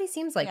 That's what he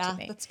seems like to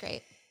me. That's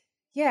great.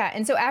 Yeah.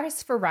 And so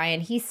as for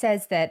Ryan, he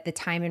says that the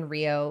time in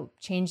Rio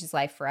changed his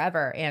life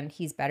forever and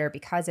he's better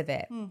because of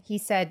it. He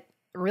said,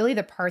 really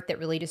the part that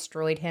really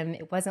destroyed him,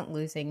 it wasn't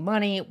losing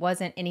money. It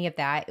wasn't any of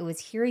that. It was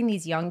hearing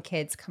these young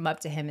kids come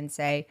up to him and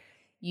say,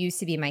 "You used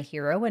to be my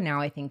hero and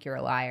now I think you're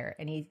a liar."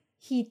 And he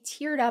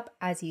teared up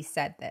as he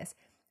said this.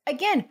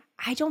 Again,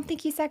 I don't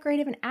think he's that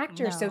great of an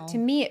actor. No. So to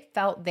me, it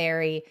felt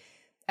very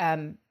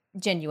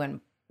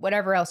genuine.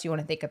 Whatever else you want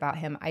to think about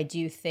him, I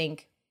do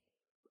think,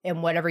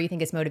 and whatever you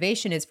think his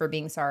motivation is for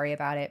being sorry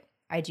about it,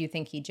 I do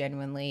think he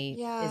genuinely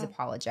is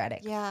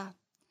apologetic. Yeah.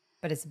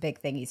 But it's a big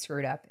thing he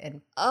screwed up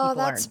and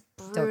that's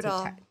brutal.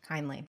 Don't take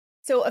kindly.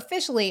 So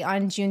officially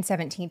on June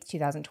 17th,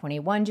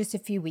 2021, just a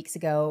few weeks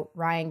ago,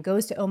 Ryan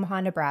goes to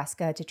Omaha,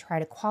 Nebraska to try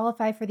to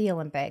qualify for the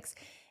Olympics.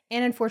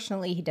 And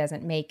unfortunately, he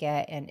doesn't make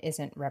it and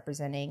isn't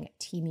representing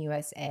Team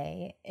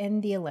USA in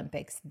the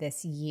Olympics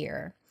this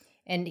year.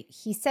 And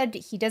he said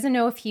he doesn't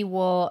know if he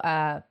will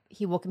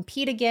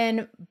compete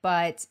again,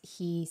 but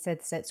he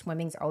said that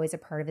swimming's always a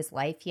part of his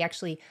life. He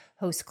actually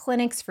hosts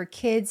clinics for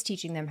kids,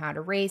 teaching them how to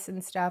race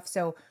and stuff.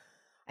 So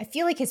I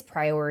feel like his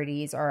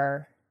priorities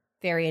are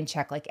very in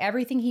check. Like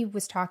everything he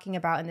was talking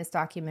about in this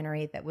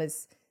documentary that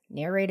was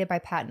narrated by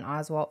Patton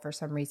Oswalt for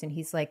some reason.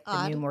 He's like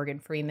the new Morgan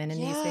Freeman in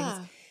these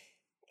things.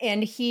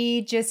 And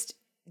he just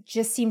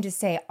seemed to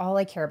say, all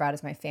I care about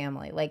is my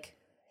family. Like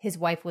his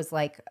wife was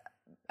like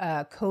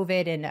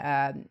COVID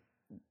and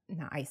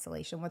not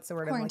isolation. What's the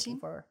word I'm looking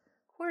for?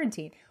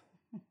 Quarantine.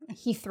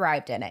 He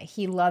thrived in it.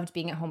 He loved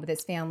being at home with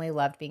his family,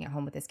 loved being at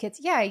home with his kids.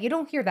 Yeah, you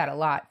don't hear that a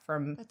lot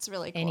from That's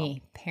really cool.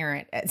 Any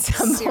parent at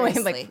some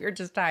point. Like, we're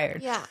just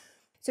tired. Yeah.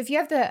 So if you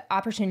have the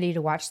opportunity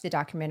to watch the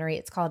documentary,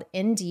 it's called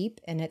In Deep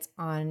and it's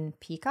on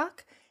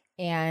Peacock.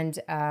 And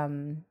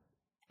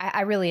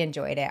I really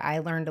enjoyed it. I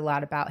learned a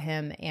lot about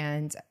him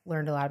and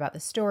learned a lot about the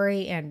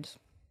story. And,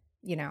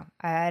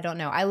 I don't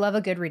know. I love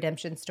a good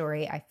redemption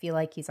story. I feel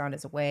like he's on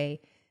his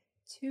way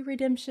to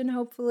redemption,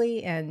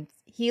 hopefully. And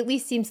he at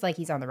least seems like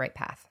he's on the right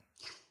path.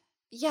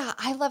 Yeah,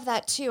 I love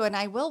that too. And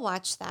I will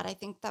watch that. I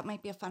think that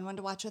might be a fun one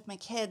to watch with my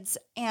kids.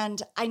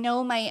 And I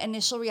know my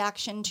initial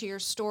reaction to your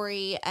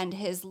story and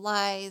his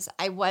lies,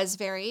 I was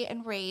very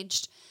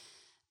enraged.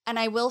 And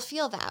I will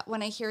feel that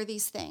when I hear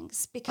these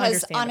things,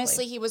 because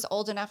honestly, he was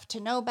old enough to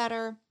know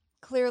better.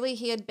 Clearly,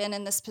 he had been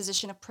in this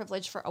position of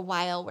privilege for a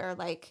while where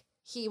like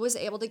he was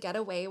able to get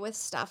away with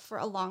stuff for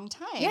a long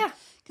time. Yeah.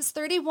 Because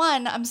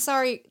 31, I'm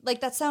sorry, like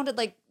that sounded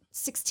like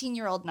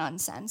 16-year-old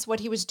nonsense,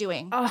 what he was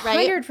doing.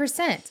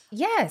 100%.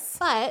 Yes.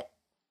 But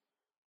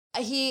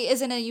he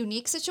is in a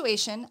unique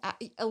situation.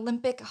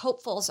 Olympic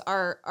hopefuls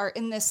are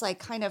in this like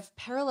kind of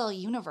parallel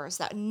universe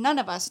that none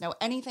of us know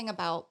anything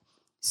about.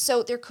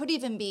 So there could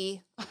even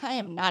be, I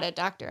am not a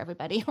doctor,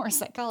 everybody, or a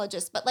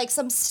psychologist, but like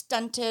some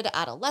stunted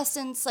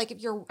adolescence. Like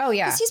if you're,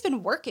 because he's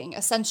been working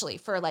essentially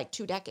for like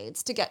 2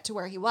 decades to get to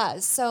where he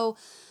was. So,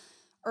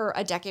 or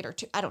a decade or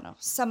two, I don't know,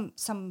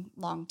 some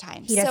long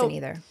time. He doesn't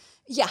either.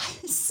 Yeah.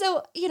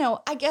 So,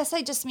 I guess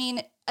I just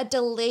mean a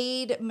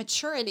delayed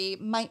maturity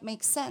might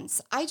make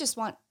sense. I'm just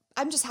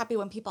happy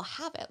when people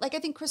have it. Like I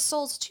think Chris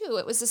Soules too,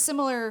 it was a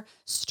similar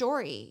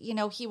story.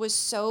 He was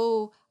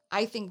so,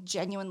 I think,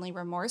 genuinely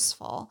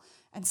remorseful.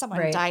 And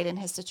someone died in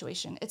his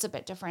situation. It's a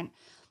bit different.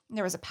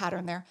 There was a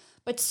pattern there.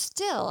 But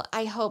still,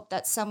 I hope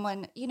that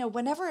someone,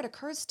 whenever it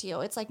occurs to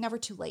you, it's like never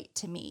too late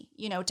to me,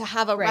 to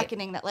have a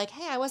reckoning that like,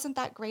 hey, I wasn't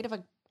that great of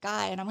a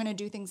guy and I'm going to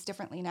do things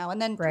differently now and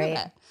then prove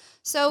it.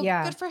 So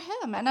good for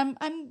him. And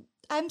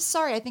I'm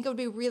sorry. I think it would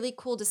be really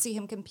cool to see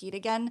him compete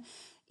again.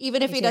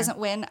 Even if he doesn't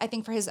win, I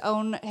think for his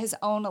own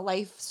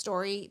life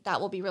story, that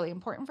will be really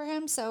important for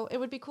him. So it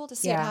would be cool to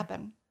see it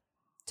happen.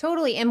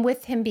 Totally. And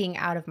with him being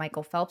out of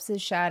Michael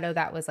Phelps's shadow,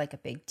 that was like a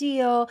big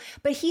deal.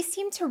 But he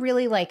seemed to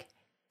really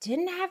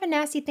didn't have a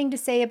nasty thing to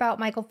say about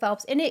Michael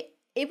Phelps. And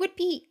it would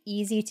be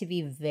easy to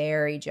be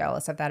very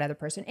jealous of that other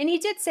person. And he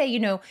did say,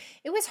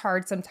 it was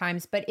hard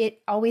sometimes, but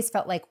it always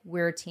felt like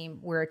we're a team,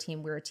 we're a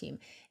team, we're a team.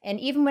 And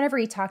even whenever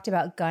he talked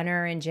about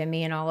Gunnar and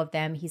Jimmy and all of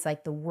them, he's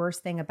like, the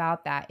worst thing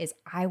about that is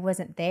I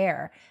wasn't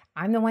there.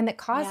 I'm the one that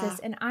caused this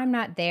and I'm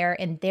not there,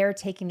 and they're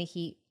taking the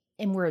heat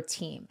and we're a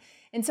team.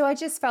 And so I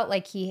just felt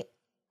like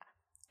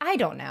I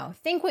don't know,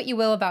 think what you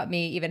will about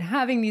me even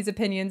having these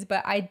opinions,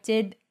 but I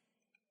did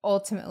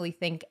ultimately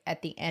think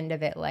at the end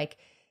of it, like,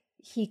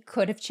 he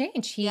could have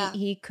changed.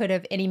 He could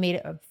have, and he made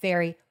a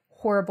very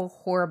horrible,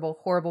 horrible,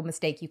 horrible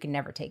mistake you can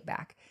never take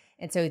back.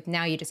 And so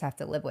now you just have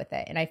to live with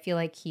it. And I feel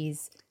like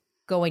he's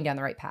going down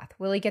the right path.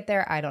 Will he get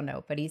there? I don't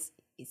know, but it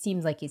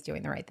seems like he's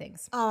doing the right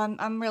things. Oh,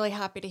 I'm really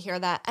happy to hear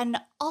that. And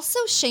also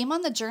shame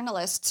on the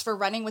journalists for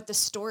running with the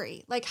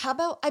story. Like, how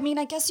about, I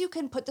guess you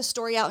can put the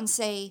story out and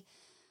say,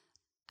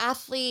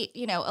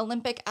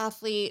 Olympic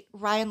athlete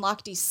Ryan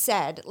Lochte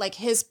said, like,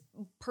 his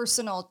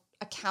personal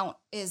account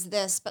is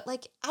this, but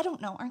like, I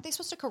don't know. Aren't they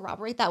supposed to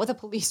corroborate that with a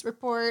police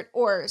report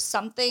or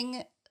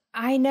something?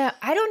 I know.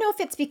 I don't know if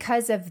it's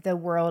because of the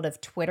world of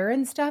Twitter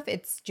and stuff.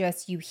 It's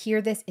just, you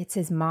hear this, it's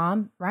his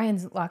mom. Ryan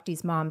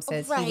Lochte's mom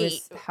says he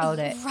was held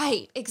it.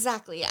 Right.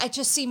 Exactly. It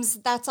just seems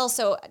that's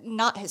also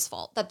not his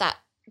fault that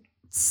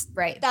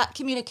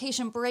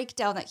communication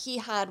breakdown that he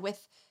had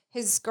with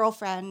his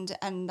girlfriend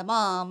and the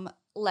mom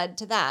led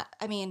to that.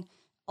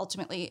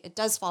 Ultimately it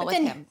does fall with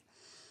him.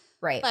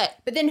 Right.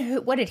 But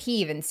then what did he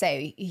even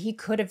say? He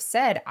could have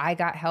said, I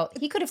got help.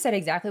 He could have said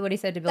exactly what he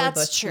said to Billy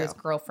Bush to his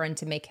girlfriend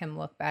to make him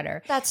look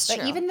better. That's true.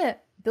 But even the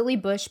Billy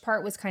Bush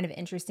part was kind of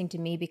interesting to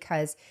me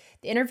because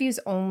the interview's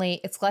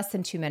it's less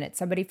than 2 minutes.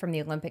 Somebody from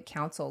the Olympic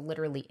Council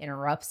literally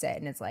interrupts it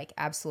and it's like,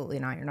 absolutely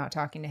not. You're not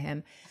talking to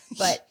him.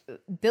 But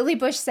Billy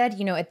Bush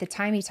said, at the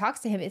time he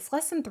talks to him, it's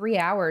less than 3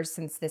 hours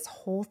since this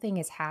whole thing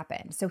has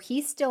happened. So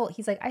he's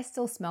like, I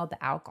still smelled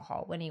the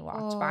alcohol when he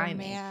walked by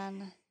me.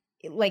 Man.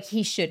 Like,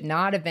 he should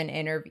not have been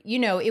interviewed.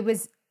 It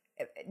was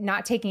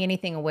not taking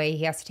anything away.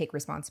 He has to take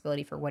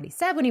responsibility for what he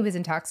said when he was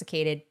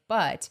intoxicated.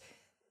 But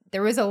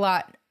there was a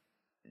lot.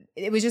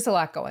 It was just a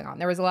lot going on.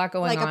 There was a lot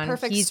going on. Like a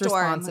perfect He's storm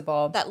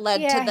responsible. that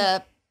led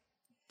to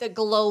the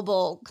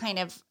global kind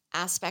of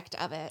aspect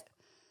of it.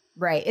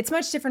 Right. It's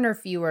much different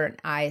if you or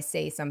I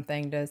say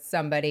something to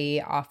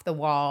somebody off the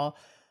wall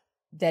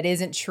that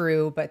isn't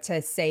true, but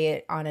to say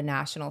it on a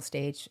national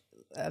stage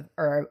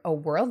or a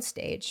world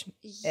stage,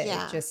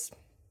 it just...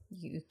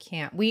 You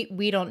can't.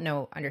 We don't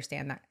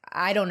understand that.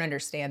 I don't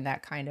understand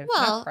that kind of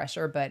not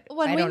pressure, but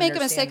when we make a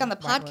mistake on the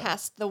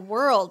podcast, the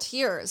world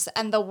hears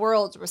and the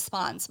world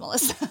responds,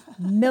 Melissa.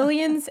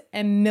 Millions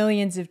and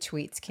millions of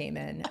tweets came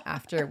in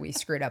after we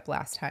screwed up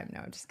last time.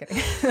 No, I'm just kidding.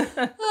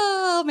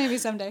 Oh, maybe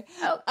someday.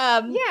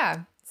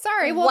 Yeah.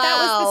 Sorry. Well, that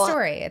was the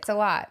story. It's a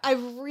lot. I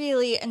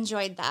really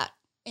enjoyed that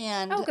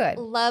and good.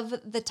 Love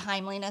the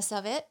timeliness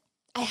of it.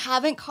 I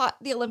haven't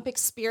caught the Olympic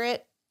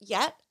spirit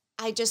yet.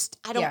 I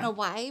don't know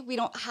why. We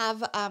don't have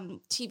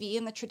TV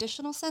in the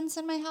traditional sense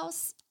in my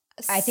house.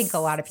 I think a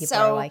lot of people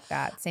are like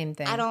that. Same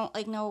thing. I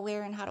don't know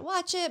where and how to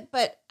watch it,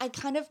 but I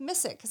kind of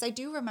miss it because I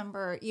do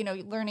remember,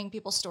 learning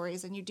people's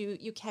stories and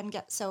you can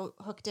get so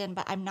hooked in,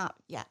 but I'm not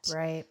yet.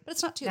 Right. But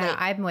it's not too late.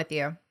 I'm with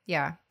you.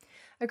 Yeah.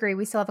 Agree.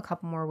 We still have a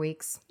couple more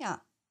weeks. Yeah.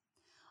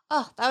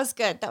 Oh, that was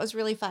good. That was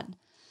really fun.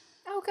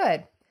 Oh,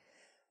 good.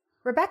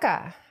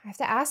 Rebecca, I have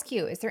to ask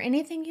you, is there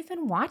anything you've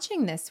been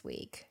watching this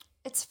week?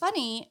 It's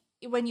funny.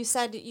 When you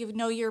said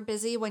you're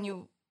busy, when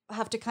you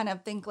have to kind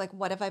of think like,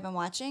 what have I been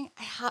watching?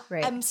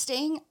 I'm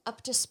staying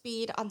up to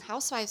speed on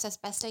Housewives as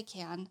best I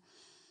can.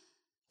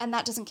 And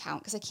that doesn't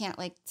count because I can't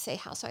like say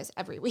Housewives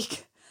every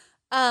week.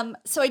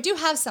 So I do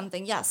have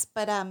something, yes.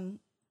 But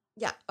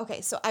yeah.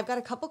 Okay. So I've got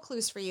a couple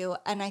clues for you.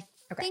 And I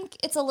think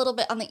it's a little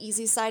bit on the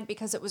easy side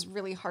because it was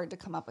really hard to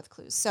come up with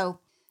clues. So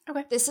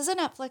this is a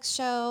Netflix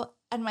show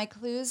and my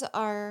clues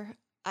are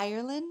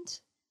Ireland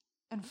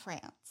and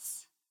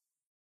France.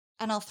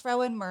 And I'll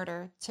throw in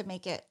murder to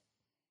make it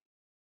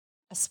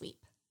a sweep.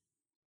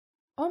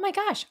 Oh my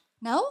gosh.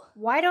 No?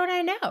 Why don't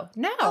I know?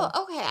 No.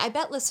 Oh, okay. I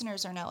bet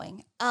listeners are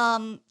knowing.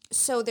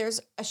 So there's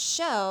a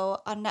show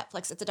on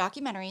Netflix. It's a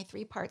documentary,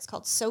 3 parts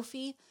called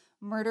Sophie,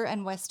 Murder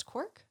in West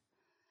Cork.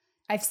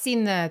 I've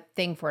seen the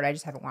thing for it. I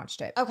just haven't watched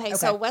it. Okay.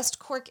 So West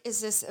Cork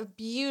is this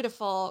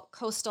beautiful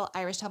coastal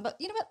Irish town. But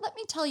you know what? Let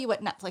me tell you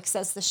what Netflix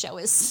says the show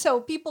is so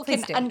people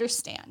can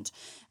understand.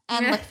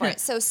 And look for it.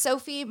 So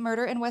Sophie,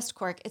 Murder in West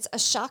Cork. It's a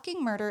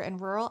shocking murder in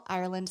rural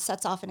Ireland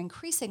sets off an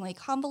increasingly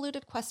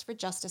convoluted quest for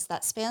justice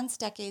that spans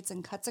decades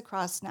and cuts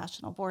across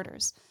national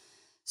borders.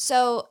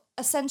 So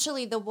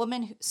essentially the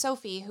woman,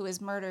 Sophie, who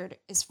is murdered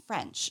is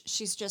French.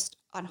 She's just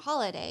on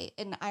holiday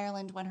in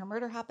Ireland when her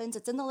murder happens.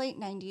 It's in the late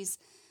 90s.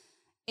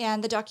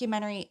 And the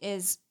documentary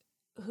is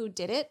who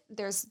did it.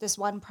 There's this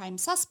one prime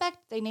suspect.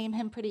 They name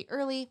him pretty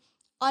early.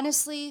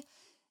 Honestly,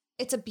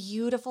 it's a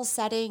beautiful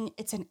setting.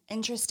 It's an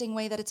interesting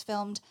way that it's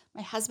filmed.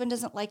 My husband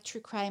doesn't like true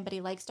crime, but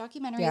he likes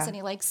documentaries and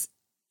he likes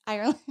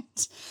Ireland.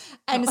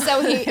 And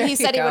so he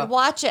said he would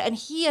watch it and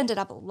he ended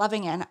up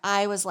loving it. And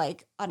I was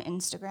like on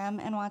Instagram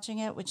and watching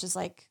it, which is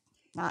like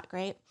Not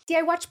great. See,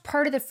 I watched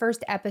part of the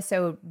first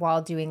episode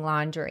while doing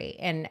laundry,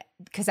 and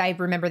because I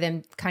remember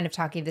them kind of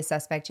talking to the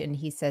suspect, and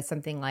he says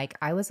something like,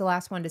 I was the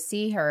last one to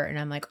see her. And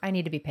I'm like, I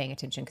need to be paying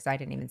attention because I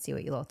didn't even see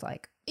what you looked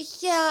like.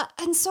 Yeah.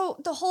 And so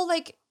the whole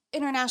like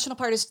international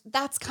part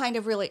that's kind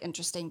of really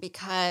interesting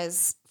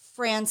because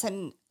France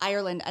and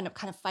Ireland end up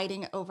kind of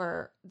fighting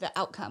over the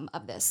outcome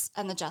of this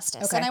and the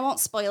justice. Okay. And I won't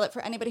spoil it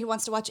for anybody who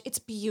wants to watch. It's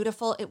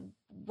beautiful. It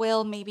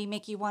will maybe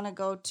make you want to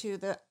go to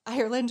the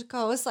Ireland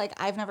coast. Like,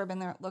 I've never been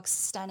there. It looks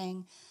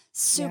stunning.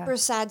 Super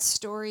sad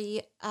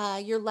story.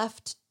 You're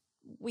left,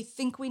 we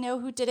think we know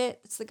who did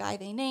it. It's the guy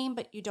they name,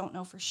 but you don't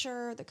know for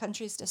sure. The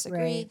countries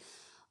disagree.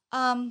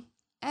 Right.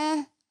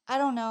 I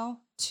don't know,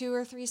 2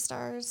 or 3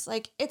 stars.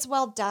 Like, it's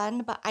well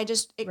done, but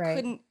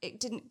it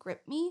didn't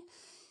grip me.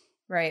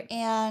 Right.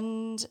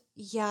 And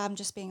yeah, I'm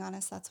just being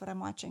honest. That's what I'm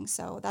watching.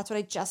 So that's what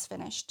I just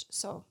finished.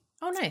 So.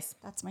 Oh, nice.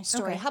 That's my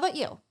story. Okay. How about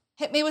you?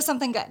 Hit me with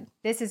something good.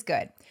 This is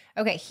good.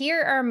 Okay.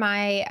 Here are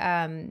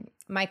my,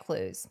 my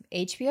clues.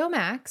 HBO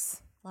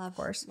Max. Of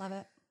course. Love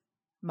it.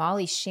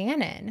 Molly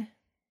Shannon.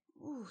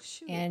 Ooh,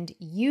 shoot. And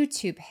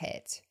YouTube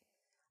hit.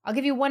 I'll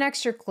give you one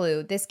extra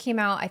clue. This came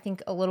out, I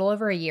think, a little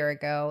over a year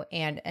ago,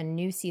 and a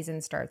new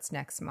season starts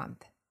next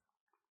month.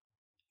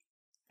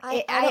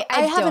 I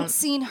haven't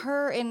seen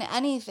her in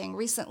anything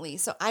recently,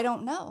 so I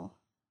don't know.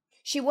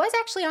 She was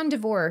actually on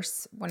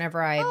Divorce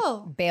whenever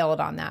I bailed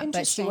on that,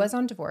 but she was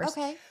on Divorce.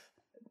 Okay.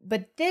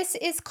 But this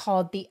is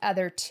called The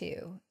Other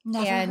Two.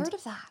 Never heard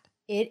of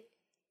that.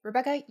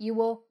 Rebecca, you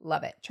will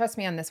love it. Trust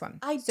me on this one.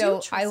 I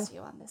do trust you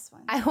on this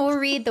one. I will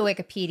read the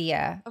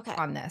Wikipedia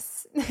on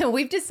this.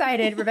 We've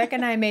decided, Rebecca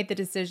and I made the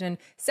decision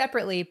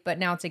separately, but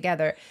now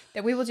together,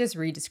 that we will just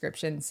read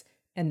descriptions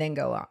and then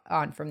go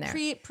on from there.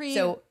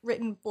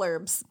 Written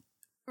blurbs.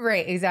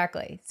 Right,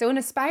 exactly. So an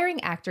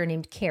aspiring actor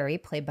named Carrie,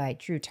 played by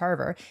Drew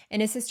Tarver,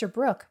 and his sister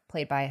Brooke,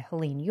 played by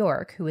Helene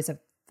York, who is a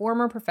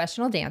former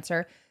professional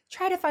dancer,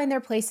 try to find their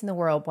place in the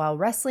world while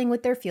wrestling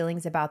with their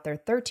feelings about their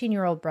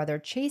 13-year-old brother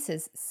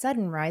Chase's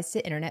sudden rise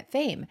to internet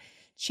fame.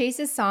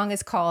 Chase's song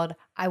is called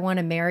I Want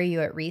to Marry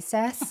You at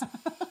Recess.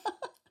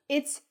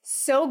 It's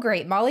so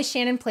great. Molly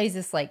Shannon plays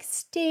this like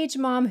stage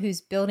mom who's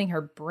building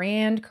her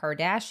brand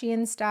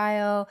Kardashian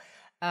style.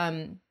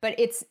 But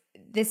it's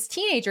this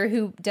teenager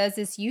who does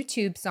this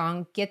YouTube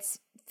song, gets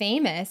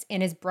famous,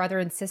 and his brother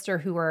and sister,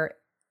 who are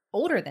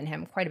older than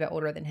him, quite a bit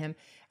older than him,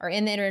 are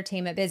in the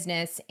entertainment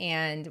business,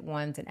 and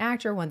one's an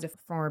actor, one's a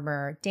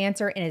former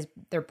dancer, and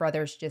their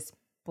brother's just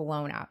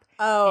blown up.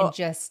 Oh, and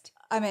just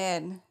I'm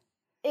in.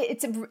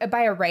 It's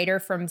by a writer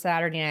from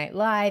Saturday Night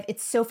Live.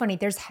 It's so funny.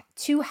 There's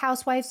 2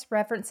 Housewives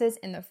references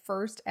in the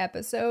first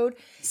episode.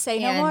 Say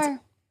no more.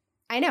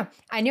 I know.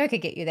 I knew I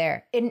could get you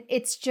there. And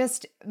it's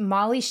just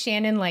Molly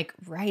Shannon like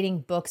writing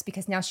books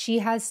because now she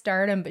has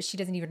stardom, but she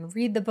doesn't even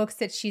read the books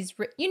that she's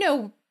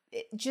written.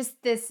 It's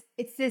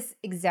this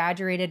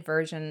exaggerated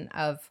version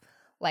of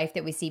life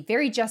that we see.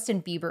 Very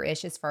Justin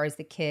Bieber-ish as far as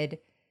the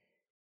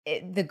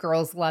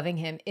girls loving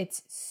him.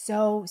 It's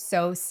so,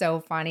 so, so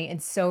funny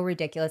and so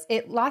ridiculous.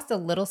 It lost a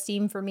little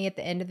steam for me at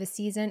the end of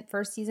the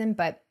first season,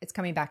 but it's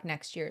coming back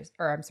next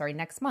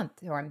month.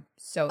 So I'm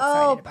so excited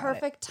about it. Oh,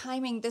 perfect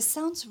timing. This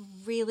sounds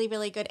really,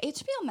 really good.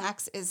 HBO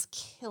Max is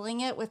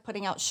killing it with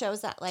putting out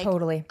shows that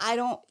totally I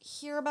don't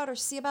hear about or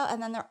see about,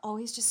 and then they're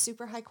always just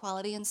super high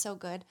quality and so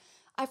good.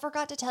 I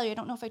forgot to tell you, I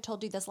don't know if I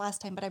told you this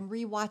last time, but I'm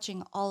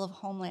rewatching all of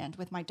Homeland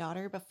with my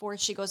daughter before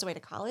she goes away to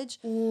college.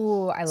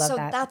 Ooh, I love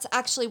that. So that's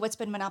actually what's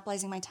been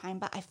monopolizing my time,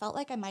 but I felt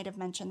like I might have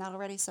mentioned that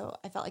already, so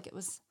I felt like it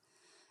was...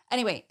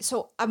 Anyway,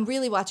 so I'm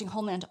really watching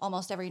Homeland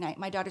almost every night.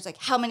 My daughter's like,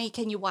 how many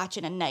can you watch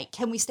in a night?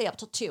 Can we stay up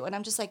till 2? And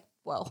I'm just like,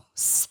 whoa,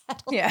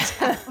 settle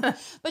down.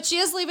 But she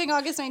is leaving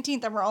August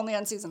 19th, and we're only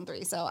on season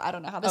 3, so I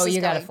don't know how this is going. Oh,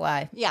 you gotta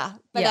fly. Yeah,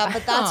 but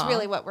that's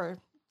really what we're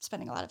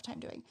spending a lot of time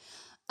doing.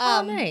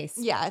 Nice.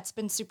 Yeah, it's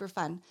been super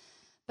fun.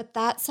 But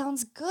that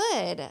sounds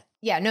good.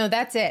 Yeah, no,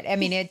 that's it. I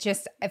mean,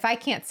 if I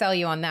can't sell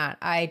you on that,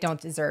 I don't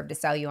deserve to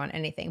sell you on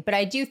anything. But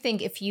I do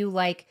think if you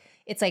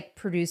it's like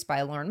produced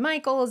by Lorne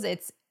Michaels.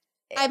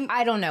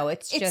 I don't know.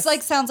 It's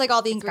like sounds like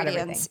all the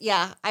ingredients.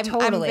 Yeah, I'm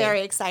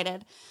very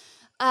excited.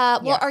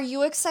 Are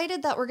you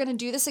excited that we're going to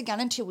do this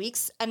again in 2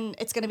 weeks and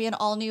it's going to be an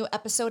all new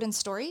episode and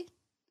story?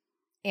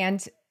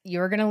 And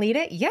you're going to lead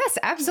it? Yes,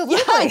 absolutely.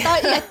 Yeah,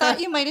 I thought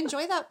you might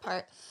enjoy that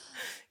part.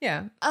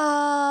 Yeah.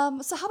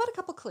 So how about a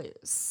couple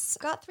clues?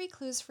 Got 3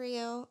 clues for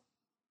you,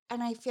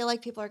 and I feel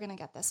like people are going to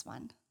get this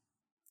one.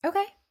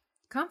 Okay.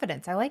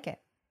 Confidence. I like it.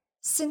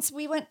 Since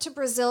we went to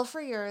Brazil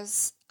for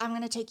yours, I'm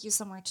going to take you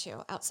somewhere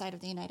too, outside of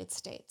the United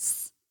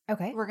States.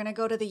 Okay. We're going to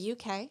go to the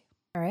UK.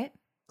 All right.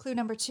 Clue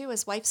number 2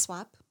 is wife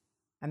swap.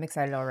 I'm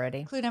excited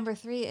already. Clue number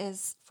 3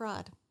 is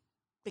fraud,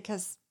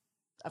 because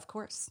of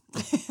course.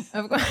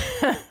 Of course.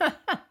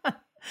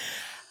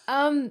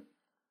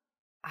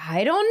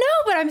 I don't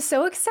know, but I'm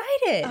so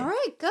excited. All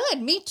right,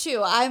 good. Me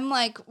too. I'm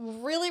like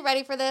really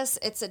ready for this.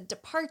 It's a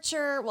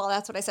departure. Well,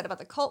 that's what I said about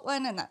the cult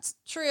one, and that's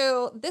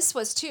true. This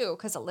was too,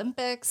 because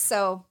Olympics.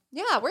 So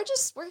yeah, we're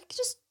just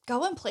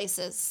going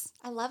places.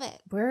 I love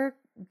it. We're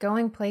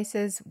going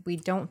places we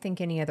don't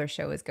think any other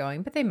show is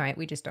going, but they might.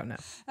 We just don't know.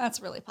 That's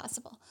really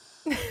possible.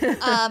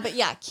 But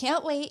yeah,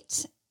 can't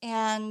wait,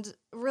 and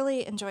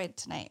really enjoyed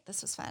tonight.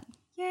 This was fun.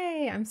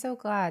 Yay, I'm so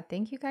glad.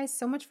 Thank you guys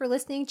so much for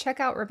listening. Check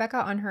out Rebecca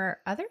on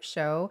her other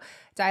show,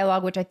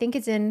 Dialogue, which I think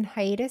is in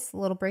hiatus, a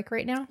little break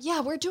right now.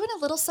 Yeah, we're doing a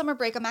little summer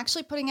break. I'm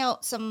actually putting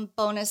out some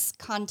bonus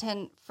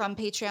content from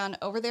Patreon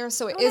over there.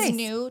 So it is nice.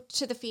 New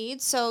to the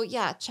feed. So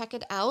yeah, check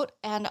it out.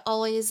 And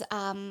always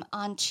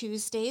on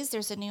Tuesdays,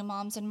 there's a new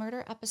Moms and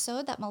Murder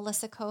episode that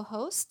Melissa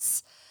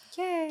co-hosts.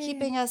 Yay.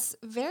 Keeping us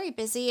very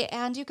busy.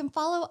 And you can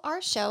follow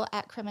our show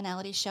at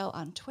Criminality Show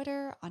on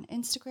Twitter, on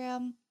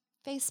Instagram,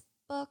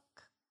 Facebook.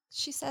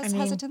 She says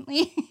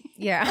hesitantly.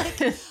 Yeah.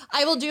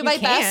 I will do my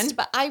best,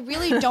 but I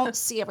really don't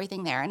see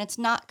everything there. And it's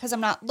not because I'm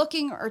not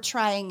looking or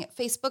trying.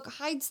 Facebook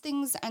hides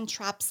things and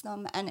traps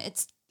them, and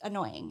it's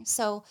annoying.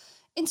 So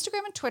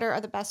Instagram and Twitter are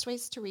the best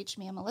ways to reach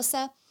me and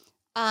Melissa.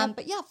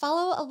 But yeah,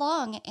 follow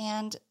along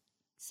and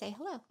say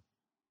hello.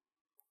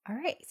 All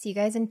right. See you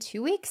guys in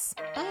 2 weeks.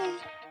 Bye.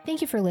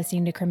 Thank you for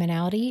listening to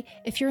Criminality.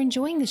 If you're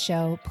enjoying the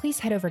show, please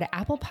head over to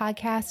Apple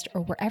Podcast or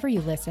wherever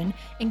you listen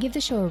and give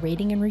the show a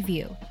rating and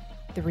review.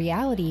 The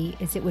reality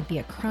is it would be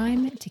a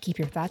crime to keep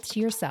your thoughts to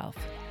yourself.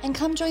 And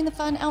come join the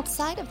fun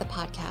outside of the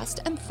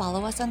podcast and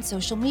follow us on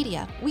social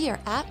media. We are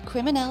at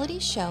Criminality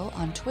Show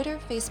on Twitter,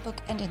 Facebook,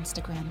 and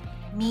Instagram.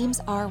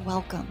 Memes are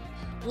welcome.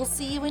 We'll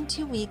see you in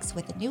 2 weeks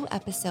with a new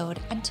episode.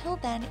 Until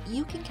then,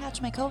 you can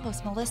catch my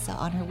co-host Melissa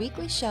on her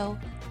weekly show,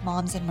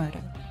 Moms and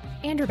Murder.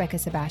 And Rebecca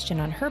Sebastian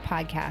on her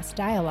podcast,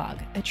 Dialogue,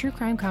 a true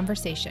crime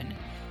conversation.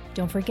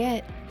 Don't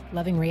forget,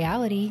 loving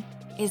reality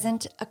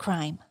isn't a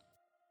crime.